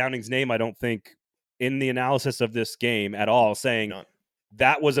mentioned Todd Downing's name, I don't think, in the analysis of this game at all, saying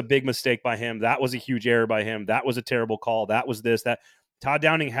that was a big mistake by him. That was a huge error by him. That was a terrible call. That was this, that. Todd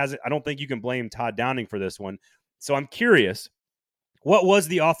Downing hasn't. I don't think you can blame Todd Downing for this one. So I'm curious, what was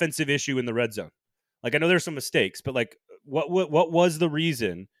the offensive issue in the red zone? Like, I know there's some mistakes, but like, what was the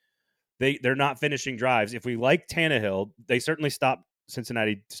reason they're not finishing drives? If we like Tannehill, they certainly stopped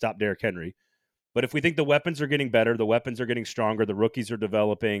Cincinnati, stopped Derrick Henry. But if we think the weapons are getting better, the weapons are getting stronger, the rookies are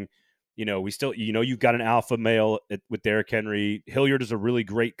developing. We still, you've got an alpha male with Derrick Henry. Hilliard is a really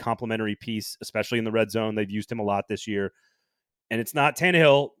great complementary piece, especially in the red zone. They've used him a lot this year. And it's not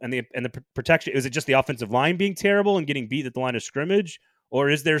Tannehill and the protection. Is it just the offensive line being terrible and getting beat at the line of scrimmage? Or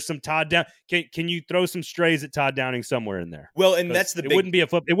is there some Todd Down? Can you throw some strays at Todd Downing somewhere in there? Well, and that's the it wouldn't be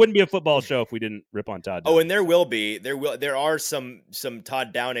a football show if we didn't rip on Todd Downing. Oh, and there are some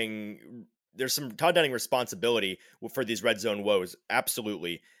Todd Downing. There's some Todd Downing responsibility for these red zone woes.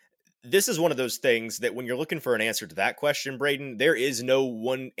 Absolutely. This is one of those things that when you're looking for an answer to that question, Braden, there is no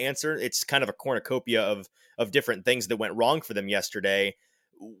one answer. It's kind of a cornucopia of different things that went wrong for them yesterday.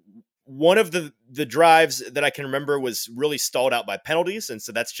 One of the drives that I can remember was really stalled out by penalties. And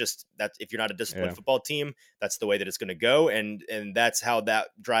so that's if you're not a disciplined football team, that's the way that it's going to go. And that's how that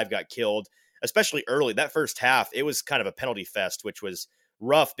drive got killed, especially early. That first half, it was kind of a penalty fest, which was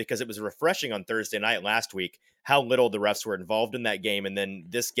rough because it was refreshing on Thursday night last week how little the refs were involved in that game. And then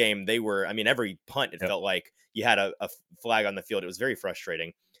this game, they were, every punt, it felt like you had a flag on the field. It was very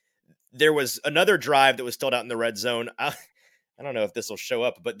frustrating. There was another drive that was stalled out in the red zone. I don't know if this will show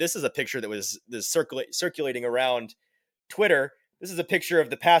up, but this is a picture that was circulating around Twitter. This is a picture of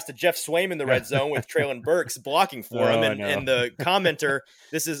the pass to Jeff Swaim in the red zone with Traylon Burks blocking for him. And the commenter,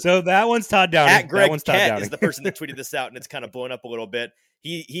 this is so that one's Todd Downing. At Greg Kent is the person that tweeted this out, and it's kind of blown up a little bit.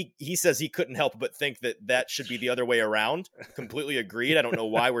 He says he couldn't help but think that should be the other way around. Completely agreed. I don't know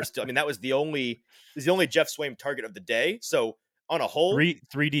why we're still. That was the only Jeff Swaim target of the day. So on a whole,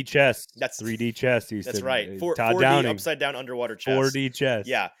 3D chess. That's 3D chess. That's right. Todd 4D Downing, upside down underwater chess. 4D chess.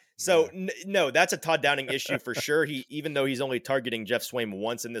 Yeah. So no, that's a Todd Downing issue for sure. Even though he's only targeting Jeff Swaim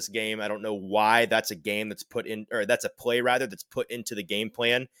once in this game, I don't know why that's a game that's put in, or that's a play rather that's put into the game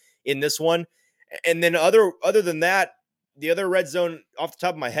plan in this one. And then other than that, the other red zone off the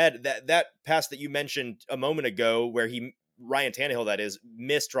top of my head, that pass that you mentioned a moment ago, where Ryan Tannehill, that is,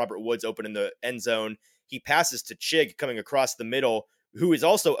 missed Robert Woods open in the end zone. He passes to Chig coming across the middle, who is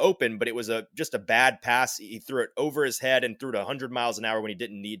also open, but it was just a bad pass. He threw it over his head and threw it 100 miles an hour when he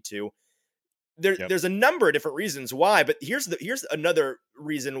didn't need to. There's a number of different reasons why, but here's another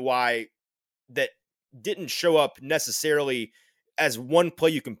reason why that didn't show up necessarily as one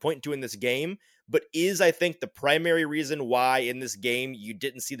play you can point to in this game, but is, I think, the primary reason why in this game you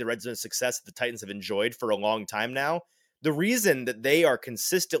didn't see the red zone success that the Titans have enjoyed for a long time now. The reason that they are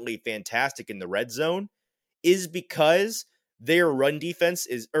consistently fantastic in the red zone is because their run offense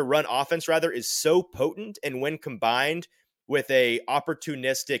is so potent, and when combined with a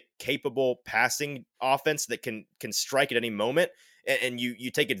opportunistic, capable passing offense that can strike at any moment, and you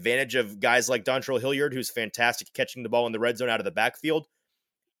take advantage of guys like Dontrell Hilliard, who's fantastic at catching the ball in the red zone out of the backfield.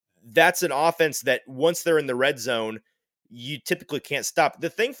 That's an offense that once they're in the red zone, you typically can't stop. The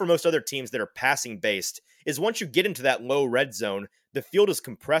thing for most other teams that are passing based is once you get into that low red zone, the field is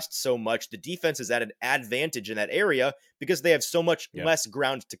compressed so much, the defense is at an advantage in that area because they have so much less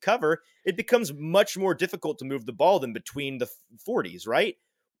ground to cover. It becomes much more difficult to move the ball than between the 40s, right?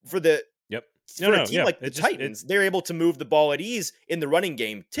 for the Yep. for a team Yeah. like the Titans, they're able to move the ball at ease in the running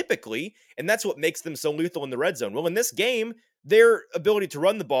game typically, and that's what makes them so lethal in the red zone. Well, in this game, their ability to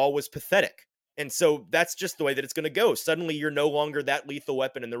run the ball was pathetic. And so that's just the way that it's going to go. Suddenly you're no longer that lethal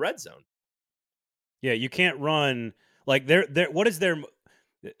weapon in the red zone. Yeah, you can't run like they're what is their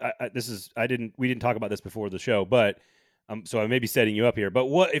we didn't talk about this before the show, but so I may be setting you up here. But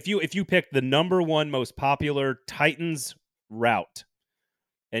what if you pick the number one most popular Titans route?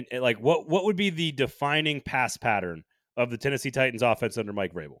 And like what would be the defining pass pattern of the Tennessee Titans offense under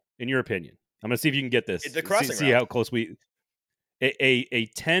Mike Vrabel, in your opinion? I'm going to see if you can get this. The crossing see route. how close a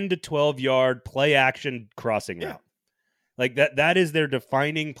 10 to 12 yard play action crossing route. Like that is their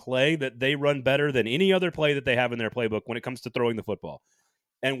defining play that they run better than any other play that they have in their playbook when it comes to throwing the football.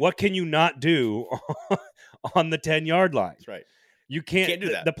 And what can you not do on the 10-yard line? That's right. You can't do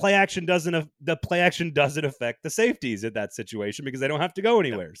that. The play action doesn't affect the safeties in that situation because they don't have to go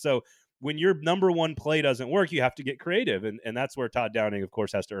anywhere. No. So when your number one play doesn't work, you have to get creative. And that's where Todd Downing, of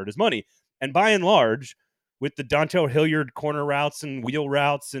course, has to earn his money. And by and large, with the Dontrell Hilliard corner routes and wheel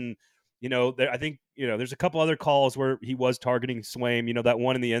routes and, I think, there's a couple other calls where he was targeting Swaim, that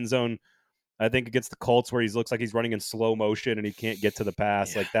one in the end zone, I think against the Colts where he looks like he's running in slow motion and he can't get to the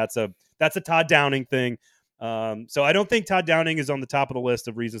pass. Yeah. Like that's a Todd Downing thing. So I don't think Todd Downing is on the top of the list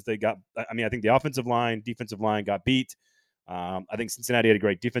of reasons they got. I mean, I think the offensive line, defensive line got beat. I think Cincinnati had a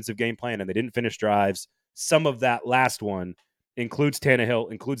great defensive game plan and they didn't finish drives. Some of that last one includes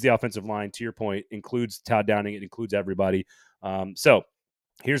Tannehill, includes the offensive line, to your point, includes Todd Downing, it includes everybody. So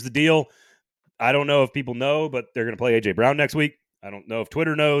here's the deal. I don't know if people know, but they're going to play A.J. Brown next week. I don't know if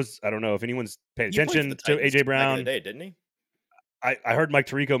Twitter knows. I don't know if anyone's paying attention to A.J. Brown. Back in the day, didn't he? I heard Mike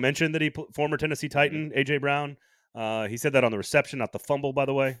Tirico mention that former Tennessee Titan, A.J. Brown. He said that on the reception, not the fumble, by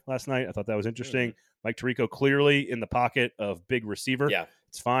the way, last night. I thought that was interesting. Mm-hmm. Mike Tirico clearly in the pocket of big receiver. Yeah.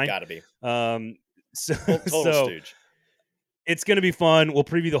 It's fine. Got to be. So stooge. It's going to be fun. We'll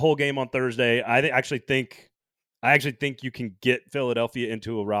preview the whole game on Thursday. I actually think you can get Philadelphia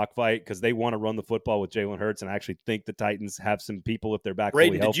into a rock fight because they want to run the football with Jalen Hurts, and I actually think the Titans have some people if they're back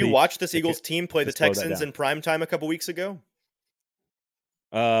fully healthy. Did you watch this Eagles team play the Texans in primetime a couple weeks ago?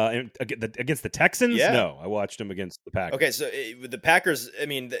 Against the Texans? Yeah. No, I watched them against the Packers. Okay, so the Packers, I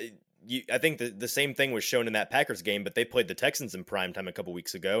mean, I think the same thing was shown in that Packers game, but they played the Texans in primetime a couple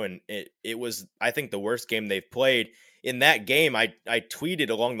weeks ago, and it was, I think, the worst game they've played. In that game, I tweeted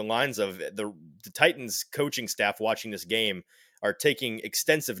along the lines of the Titans coaching staff watching this game are taking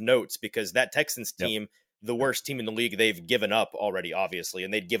extensive notes because that Texans team, the worst team in the league, they've given up already, obviously,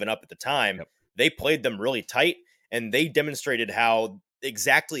 and they'd given up at the time. Yep. They played them really tight, and they demonstrated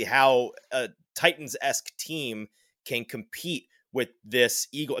exactly how a Titans-esque team can compete with this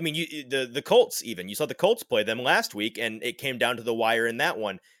Eagle. I mean, the Colts even. You saw the Colts play them last week, and it came down to the wire in that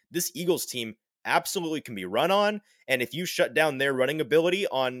one. This Eagles team absolutely can be run on, and if you shut down their running ability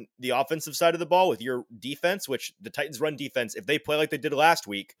on the offensive side of the ball with your defense, which the Titans run defense, if they play like they did last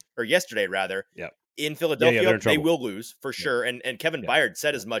week, or yesterday rather, in Philadelphia, they will lose for sure. And Kevin Byard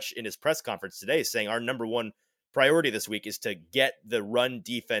said as much in his press conference today, saying our number one priority this week is to get the run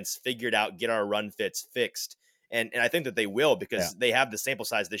defense figured out, get our run fits fixed. And I think that they will because they have the sample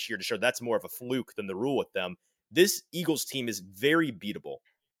size this year to show that's more of a fluke than the rule with them. This Eagles team is very beatable.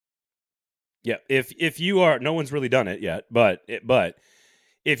 Yeah, if you are, no one's really done it yet, but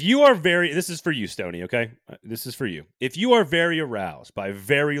if you are this is for you, Stoney, okay? This is for you. If you are very aroused by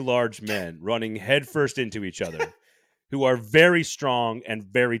very large men running headfirst into each other who are very strong and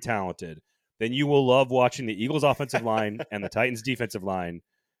very talented, then you will love watching the Eagles offensive line and the Titans defensive line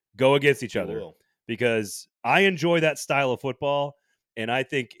go against each other because I enjoy that style of football. And I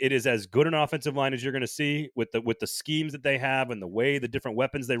think it is as good an offensive line as you're going to see with the schemes that they have and the way the different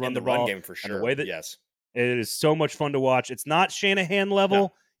weapons they run the ball, run game for sure. And the way that yes, it is so much fun to watch. It's not Shanahan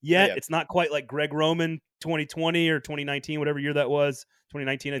level yet. It's not quite like Greg Roman 2020 or 2019, whatever year that was.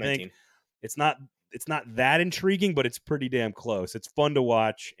 2019, I think. It's not that intriguing, but it's pretty damn close. It's fun to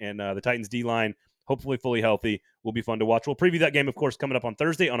watch, and the Titans D line, hopefully fully healthy, will be fun to watch. We'll preview that game, of course, coming up on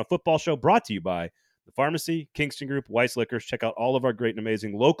Thursday on a football show brought to you by The Pharmacy, Kingston Group, Weiss Liquors. Check out all of our great and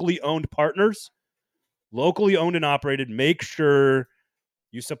amazing locally owned partners, locally owned and operated. Make sure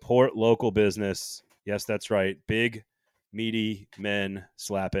you support local business. Yes, that's right. Big, meaty men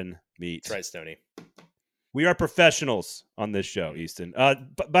slapping meat. That's right, Stoney. We are professionals on this show, Easton.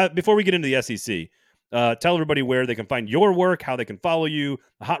 But before we get into the SEC, Tell everybody where they can find your work, how they can follow you,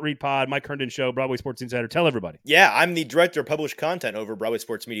 the Hot Read Pod, Mike Herndon Show, Broadway Sports Insider. Tell everybody. Yeah, I'm the director of published content over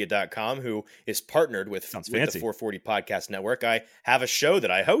BroadwaySportsMedia.com, who is partnered with Sounds the fancy. 440 Podcast Network. I have a show that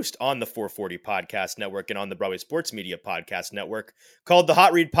I host on the 440 Podcast Network and on the Broadway Sports Media Podcast Network called the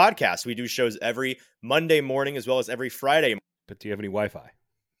Hot Read Podcast. We do shows every Monday morning as well as every Friday. But do you have any Wi-Fi?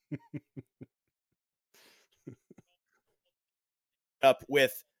 Up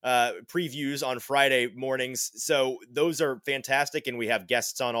with previews on Friday mornings. So those are fantastic. And we have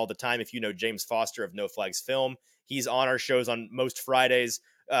guests on all the time. If you know James Foster of No Flags Film, he's on our shows on most Fridays.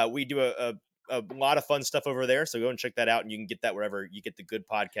 We do a lot of fun stuff over there. So go and check that out. And you can get that wherever you get the good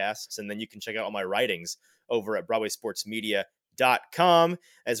podcasts. And then you can check out all my writings over at BroadwaySportsMedia.com,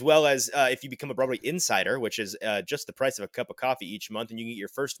 as well as if you become a Broadway Insider, which is just the price of a cup of coffee each month. And you can get your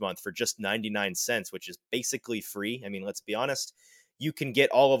first month for just 99 cents, which is basically free. I mean, let's be honest. You can get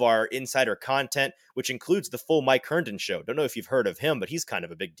all of our insider content, which includes the full Mike Herndon Show. Don't know if you've heard of him, but he's kind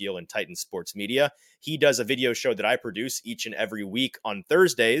of a big deal in Titan sports media. He does a video show that I produce each and every week on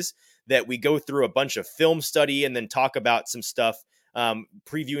Thursdays that we go through a bunch of film study and then talk about some stuff,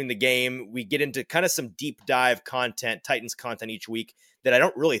 previewing the game. We get into kind of some deep dive content, Titans content each week that I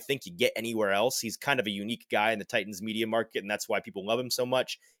don't really think you get anywhere else. He's kind of a unique guy in the Titans media market, and that's why people love him so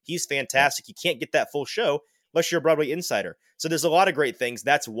much. He's fantastic. You can't get that full show unless you're a Broadway Insider. So there's a lot of great things.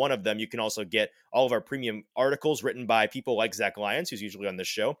 That's one of them. You can also get all of our premium articles written by people like Zach Lyons, who's usually on this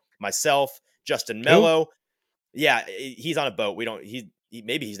show, myself, Justin Mello. Yeah, he's on a boat.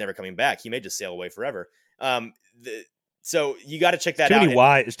 Maybe he's never coming back. He may just sail away forever. So you got to check that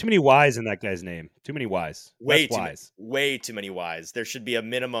out. There's too many Y's in that guy's name. Too many Y's. Way too many Y's. There should be a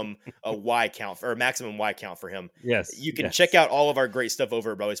minimum Y count or a maximum Y count for him. Yes. You can check out all of our great stuff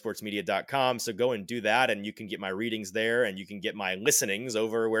over at BroadwaySportsMedia.com. So go and do that, and you can get my readings there, and you can get my listenings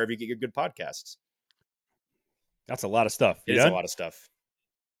over wherever you get your good podcasts. That's a lot of stuff. It is a lot of stuff.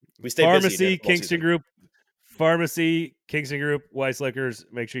 We stay busy. Kingston Group, Weiss Liquors.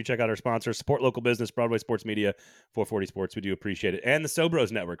 Make sure you check out our sponsors. Support local business, Broadway Sports Media, 440 Sports. We do appreciate it. And the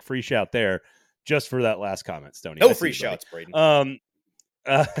Sobros Network. Free shout there just for that last comment, Stoney. No free shouts, Braden. All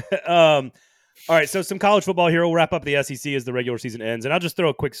right, so some college football here. We'll wrap up the SEC as the regular season ends. And I'll just throw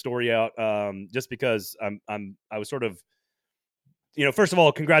a quick story out just because I was sort of, first of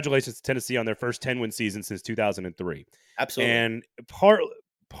all, congratulations to Tennessee on their first 10-win season since 2003. Absolutely. And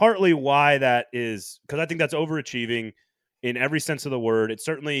partly why that is because I think that's overachieving in every sense of the word. It's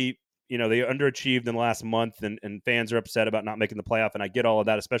certainly, they underachieved in the last month and fans are upset about not making the playoff. And I get all of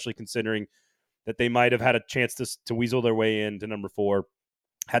that, especially considering that they might have had a chance to weasel their way into number 4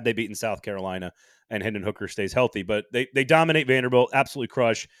 had they beaten South Carolina and Hendon Hooker stays healthy. But they dominate Vanderbilt, absolutely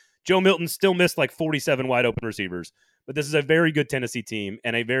crush. Joe Milton still missed like 47 wide open receivers. But this is a very good Tennessee team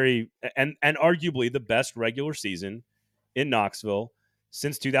and and arguably the best regular season in Knoxville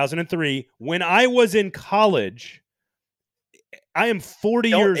since 2003. When I was in college, I am 40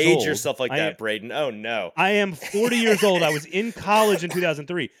 years old. Don't age yourself like that, Braden. Oh, no. I am 40 years old. I was in college in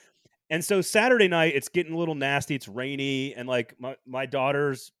 2003. And so Saturday night, it's getting a little nasty. It's rainy. And like my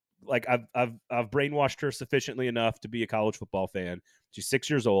daughter's, like I've brainwashed her sufficiently enough to be a college football fan. She's 6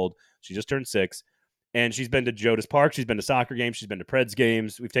 years old. She just turned 6. And she's been to Jodas Park. She's been to soccer games. She's been to Preds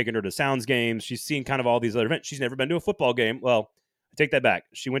games. We've taken her to Sounds games. She's seen kind of all these other events. She's never been to a football game. Well, I take that back.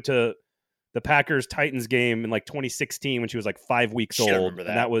 She went to the Packers-Titans game in like 2016 when she was like 5 weeks old. I remember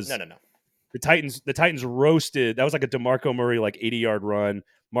that. And that was no. The Titans roasted. That was like a DeMarco Murray like 80-yard run.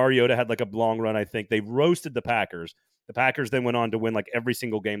 Mariota had like a long run, I think. They roasted the Packers. The Packers then went on to win like every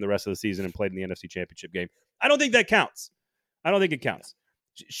single game the rest of the season and played in the NFC Championship game. I don't think that counts. I don't think it counts.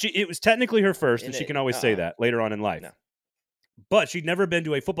 It was technically her first, and she can always say that later on in life. No. But she'd never been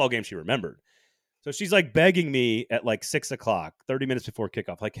to a football game she remembered. So she's like begging me at like 6 o'clock, 30 minutes before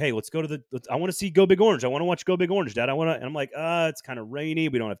kickoff, like, hey, let's go to I want to see Go Big Orange. I want to watch Go Big Orange, Dad. And I'm like, it's kind of rainy.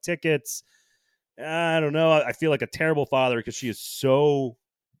 We don't have tickets. I don't know. I feel like a terrible father because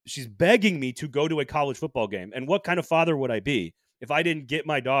she's begging me to go to a college football game. And what kind of father would I be if I didn't get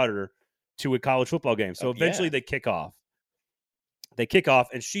my daughter to a college football game? So eventually they kick off.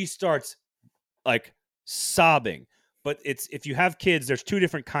 And she starts like sobbing. But it's if you have kids, there's 2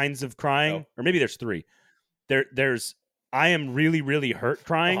 different kinds of crying, or maybe there's 3. There's I am really, really hurt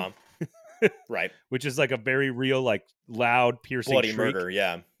crying, right? Which is like a very real, like loud, piercing, bloody shriek. murder,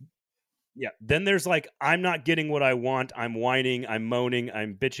 yeah. Then there's like I'm not getting what I want. I'm whining, I'm moaning,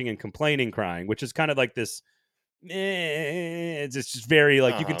 I'm bitching and complaining, crying, which is kind of like this. It's just very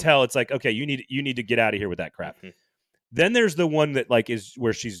like you can tell it's like okay, you need to get out of here with that crap. Mm-hmm. Then there's the one that like is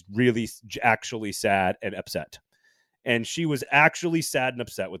where she's really actually sad and upset. And she was actually sad and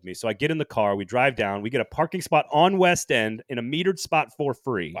upset with me. So I get in the car, we drive down, we get a parking spot on West End in a metered spot for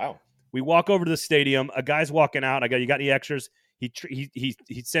free. Wow. We walk over to the stadium. A guy's walking out. I go, you got any extras? He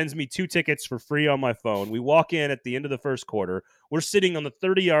sends me 2 tickets for free on my phone. We walk in at the end of the first quarter. We're sitting on the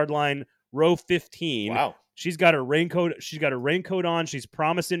 30-yard line, row 15. Wow. She's got her raincoat. She's got her raincoat on. She's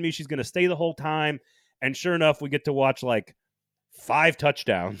promising me she's going to stay the whole time. And sure enough, we get to watch like 5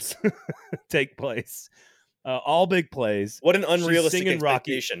 touchdowns take place. All big plays. What an unrealistic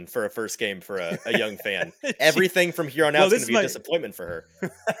expectation for a first game for a young fan. Everything from here on out is going to be a disappointment for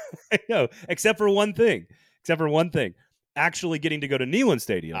her. I know, except for one thing. Actually getting to go to Neyland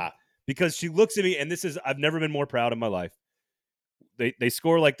Stadium. Because she looks at me, and this is, I've never been more proud in my life. They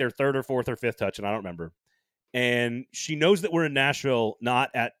score like their 3rd or 4th or 5th touch, and I don't remember. And she knows that we're in Nashville, not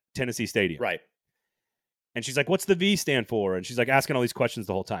at Tennessee Stadium. Right. And she's like, what's the V stand for? And she's like asking all these questions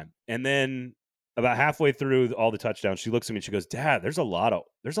the whole time. And then about halfway through all the touchdowns, she looks at me and she goes, Dad, there's a lot of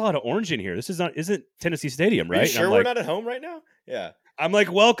orange in here. This isn't Tennessee Stadium, right? Are you sure we're not at home right now? Yeah. I'm like,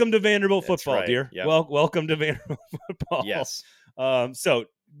 welcome to Vanderbilt football, right. dear. Yep. Welcome to Vanderbilt football. Yes. So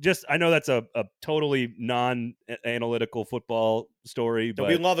just, I know that's a totally non-analytical football story, but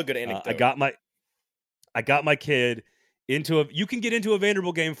we love a good anecdote. I got my kid you can get into a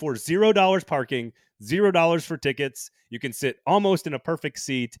Vanderbilt game for $0 parking, $0 for tickets. You can sit almost in a perfect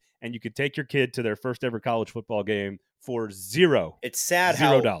seat, and you can take your kid to their first ever college football game for $0. It's sad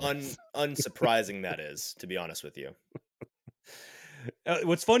how unsurprising that is, to be honest with you.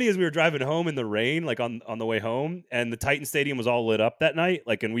 What's funny is we were driving home in the rain, like on the way home, and the Titan Stadium was all lit up that night.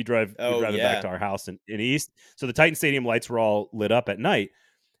 Like, and we driving back to our house in East, so the Titan Stadium lights were all lit up at night.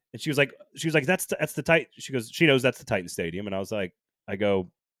 And she was like, that's the Titan. She goes, she knows that's the Titan Stadium, and I was like,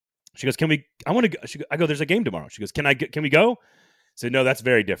 she goes, I want to go. I go, there's a game tomorrow. She goes, can we go? I said, no, that's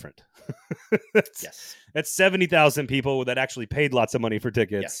very different. That's 70,000 people that actually paid lots of money for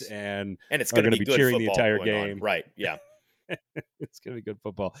tickets, and it's going to be cheering the entire game. Right? Yeah. It's going to be good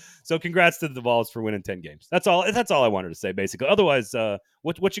football. So congrats to the Vols for winning 10 games. That's all I wanted to say, basically. Otherwise,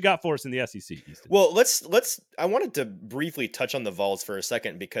 what you got for us in the SEC, Easton? Well, I wanted to briefly touch on the Vols for a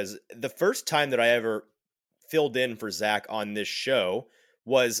second, because the first time that I ever filled in for Zach on this show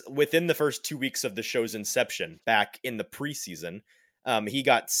was within the first 2 weeks of the show's inception, back in the preseason. He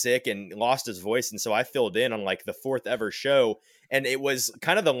got sick and lost his voice, and so I filled in on like the 4th ever show, and it was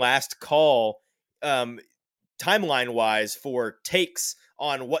kind of the last call timeline-wise for takes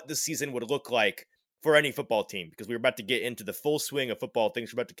on what the season would look like for any football team, because we were about to get into the full swing of football.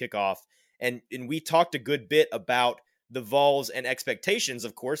 Things were about to kick off, and we talked a good bit about the Vols and expectations,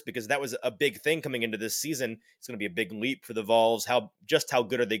 of course, because that was a big thing coming into this season. It's going to be a big leap for the Vols. How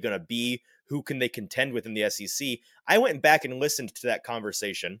good are they going to be? Who can they contend with in the SEC? I went back and listened to that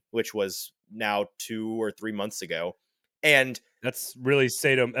conversation, which was now 2 or 3 months ago, and that's really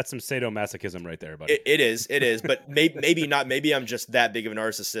that's some sadomasochism right there, buddy. It is, but maybe not. Maybe I'm just that big of a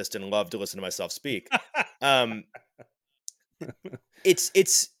narcissist and love to listen to myself speak.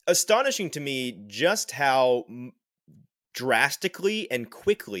 It's astonishing to me just how drastically and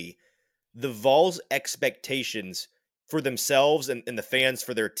quickly the Vols' expectations for themselves and the fans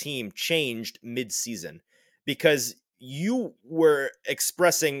for their team changed mid-season, because you were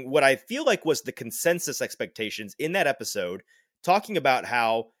expressing what I feel like was the consensus expectations in that episode, talking about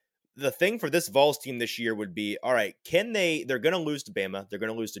how the thing for this Vols team this year would be, all right, they're going to lose to Bama, they're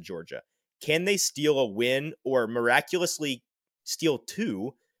going to lose to Georgia. Can they steal a win or miraculously steal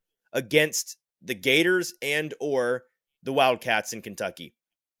 2 against the Gators and or the Wildcats in Kentucky?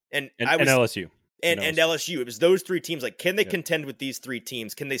 And LSU. And LSU. It was those 3 teams. Like, can they contend with these 3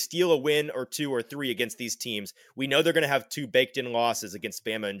 teams? Can they steal a win or 2 or 3 against these teams? We know they're going to have 2 baked in losses against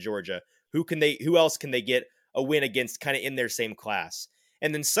Bama and Georgia. Who else can they get a win against kind of in their same class?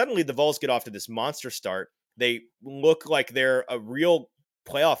 And then suddenly the Vols get off to this monster start. They look like they're a real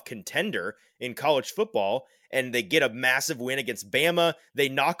playoff contender in college football, and they get a massive win against Bama. They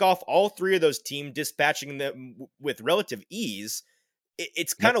knock off all 3 of those teams, dispatching them with relative ease.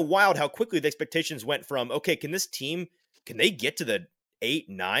 It's kind of wild how quickly the expectations went from, okay, can they get to the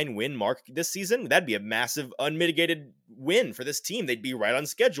 8-9 win mark this season? That'd be a massive unmitigated win for this team. They'd be right on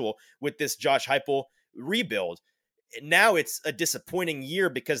schedule with this Josh Heupel rebuild. Now it's a disappointing year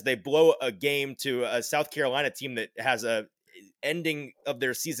because they blow a game to a South Carolina team that has a ending of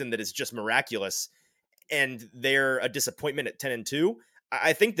their season that is just miraculous, and they're a disappointment at 10-2.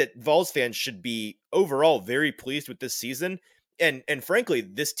 I think that Vols fans should be overall very pleased with this season. And frankly,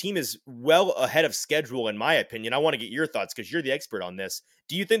 this team is well ahead of schedule, in my opinion. I want to get your thoughts because you're the expert on this.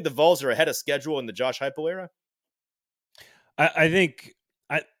 Do you think the Vols are ahead of schedule in the Josh Heupel era? I think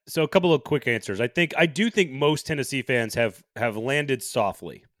So a couple of quick answers. I do think most Tennessee fans have landed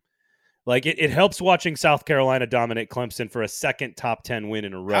softly. Like it helps watching South Carolina dominate Clemson for a second top 10 win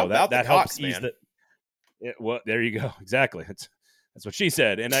in a How row. about the That helps Cox, ease man? well, there you go. Exactly. That's what she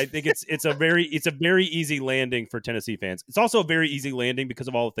said. And I think it's a very easy landing for Tennessee fans. It's also a very easy landing because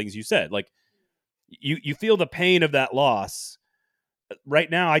of all the things you said. Like you feel the pain of that loss.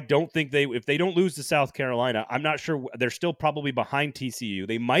 Right now, I don't think if they don't lose to South Carolina, I'm not sure they're still probably behind TCU.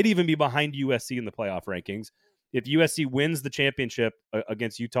 They might even be behind USC in the playoff rankings. If USC wins the championship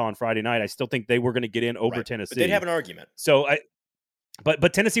against Utah on Friday night, I still think they were going to get in over Right. Tennessee. But they'd have an argument. So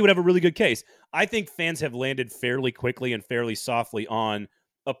but Tennessee would have a really good case. I think fans have landed fairly quickly and fairly softly on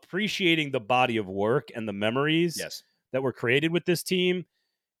appreciating the body of work and the memories Yes. that were created with this team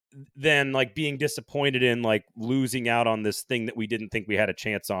than like being disappointed in like losing out on this thing that we didn't think we had a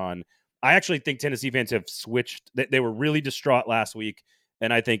chance on. I actually think Tennessee fans have switched. They were really distraught last week.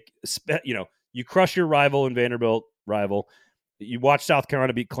 And I think, you crush your rival in Vanderbilt rival. You watch South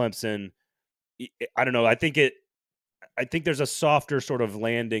Carolina beat Clemson. I don't know. I think there's a softer sort of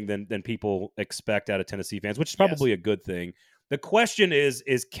landing than people expect out of Tennessee fans, which is probably a good thing. The question is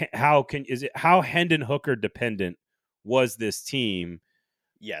how Hendon Hooker dependent was this team?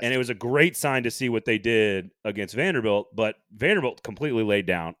 Yes. And it was a great sign to see what they did against Vanderbilt, but Vanderbilt completely laid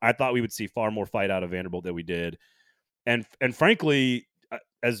down. I thought we would see far more fight out of Vanderbilt than we did. And frankly,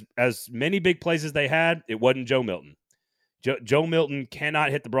 as many big plays as they had, it wasn't Joe Milton. Joe Milton cannot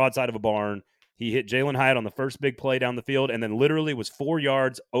hit the broadside of a barn. He hit Jalen Hyatt on the first big play down the field and then literally was 4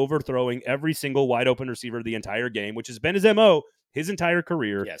 yards overthrowing every single wide open receiver the entire game, which has been his MO his entire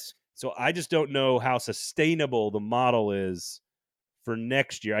career. Yes. So I just don't know how sustainable the model is for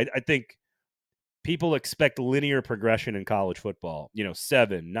next year. I think people expect linear progression in college football,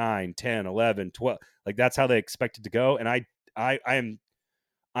 7, 9, 10, 11, 12. Like that's how they expect it to go. And I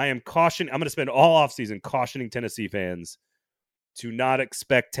am cautioning. I'm going to spend all offseason cautioning Tennessee fans to not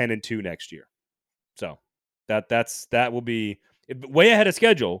expect 10-2 next year. So that will be way ahead of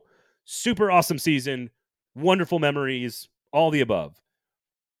schedule. Super awesome season, wonderful memories, all the above.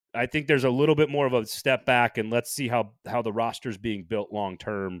 I think there's a little bit more of a step back, and let's see how the roster's being built long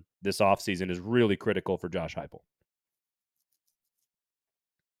term this offseason is really critical for Josh Heupel.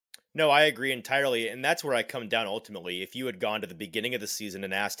 No, I agree entirely, and that's where I come down ultimately. If you had gone to the beginning of the season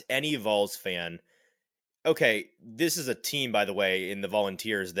and asked any Vols fan, okay, this is a team, by the way, in the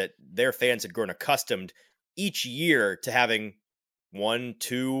Volunteers that their fans had grown accustomed each year to having 1,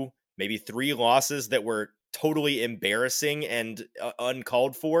 2, maybe 3 losses that were totally embarrassing and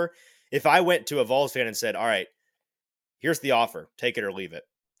uncalled for. If I went to a Vols fan and said, all right, here's the offer, take it or leave it.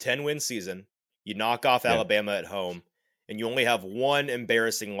 10-win season, you knock off Alabama at home, and you only have 1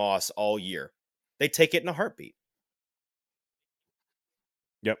 embarrassing loss all year. They take it in a heartbeat.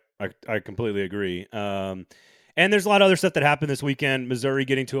 Yep, I completely agree. And there's a lot of other stuff that happened this weekend. Missouri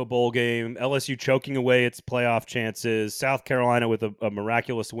getting to a bowl game, LSU choking away its playoff chances, South Carolina with a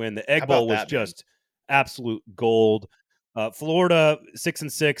miraculous win. The Egg Bowl was just absolute gold. Florida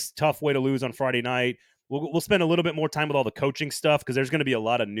 6-6, tough way to lose on Friday night. We'll spend a little bit more time with all the coaching stuff because there's going to be a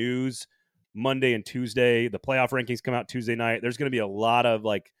lot of news Monday and Tuesday. The playoff rankings come out Tuesday night. There's going to be a lot of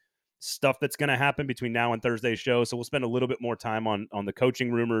like stuff that's going to happen between now and Thursday's show. So we'll spend a little bit more time on the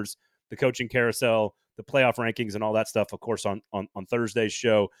coaching rumors, the coaching carousel, the playoff rankings, and all that stuff, of course, on Thursday's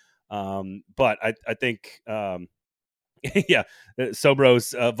show. But I think, yeah,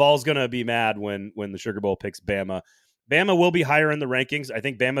 Sobros, Vol's going to be mad when the Sugar Bowl picks Bama. Bama will be higher in the rankings. I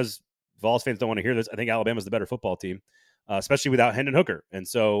think Vols fans don't want to hear this. I think Alabama's the better football team, especially without Hendon Hooker. And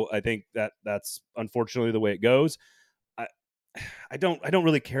so I think that's unfortunately the way it goes. I don't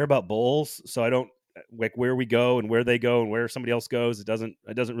really care about bowls, so I don't like where we go and where they go and where somebody else goes. It doesn't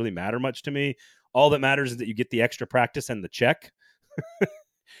really matter much to me. All that matters is that you get the extra practice and the check.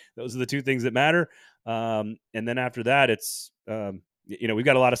 Those are the two things that matter. And then after that, it's we've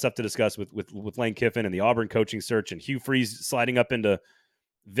got a lot of stuff to discuss with Lane Kiffin and the Auburn coaching search and Hugh Freeze sliding up into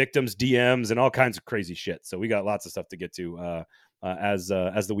victims' DMs and all kinds of crazy shit. So we got lots of stuff to get to as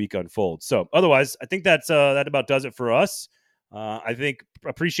the week unfolds. So otherwise, I think that about does it for us. I think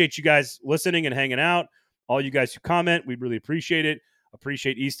appreciate you guys listening and hanging out. All you guys who comment, we really appreciate it.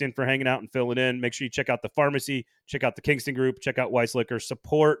 Appreciate Easton for hanging out and filling in. Make sure you check out the pharmacy, check out the Kingston Group, check out Weiss Liquor.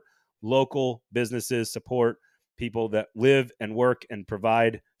 Support local businesses, support people that live and work and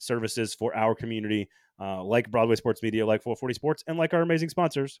provide services for our community, like Broadway Sports Media, like 440 Sports, and like our amazing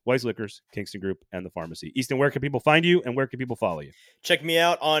sponsors, Weiss Liquors, Kingston Group, and the pharmacy. Easton, where can people find you and where can people follow you? Check me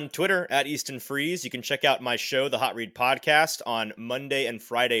out on Twitter at Easton Freeze. You can check out my show, The Hot Read Podcast, on Monday and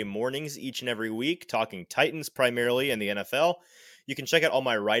Friday mornings each and every week, talking Titans primarily and the NFL. You can check out all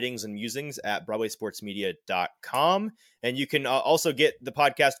my writings and musings at BroadwaySportsMedia.com. And you can also get the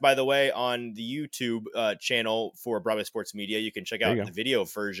podcast, by the way, on the YouTube channel for Broadway Sports Media. You can check out the video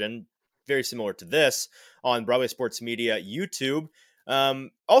version, very similar to this, on Broadway Sports Media YouTube.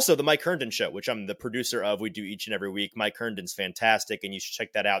 Also the Mike Herndon Show, which I'm the producer of, we do each and every week. Mike Herndon's fantastic, and you should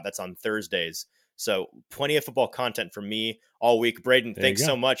check that out. That's on Thursdays. So plenty of football content from me all week. Braden, thanks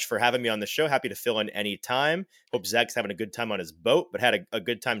so much for having me on the show. Happy to fill in any time. Hope Zach's having a good time on his boat, but had a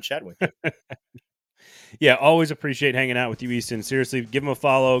good time chatting with you. Yeah, always appreciate hanging out with you, Easton. Seriously, give him a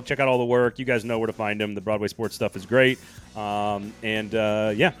follow. Check out all the work. You guys know where to find him. The Broadway sports stuff is great. That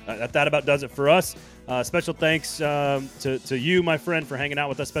about does it for us. Special thanks to you, my friend, for hanging out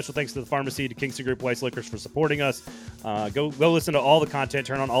with us. Special thanks to the pharmacy, to Kingston Group Weiss Liquors for supporting us. Go listen to all the content.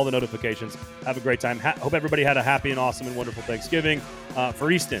 Turn on all the notifications. Have a great time. Hope everybody had a happy and awesome and wonderful Thanksgiving.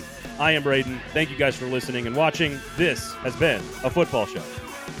 For Easton, I am Braden. Thank you guys for listening and watching. This has been A Football Show.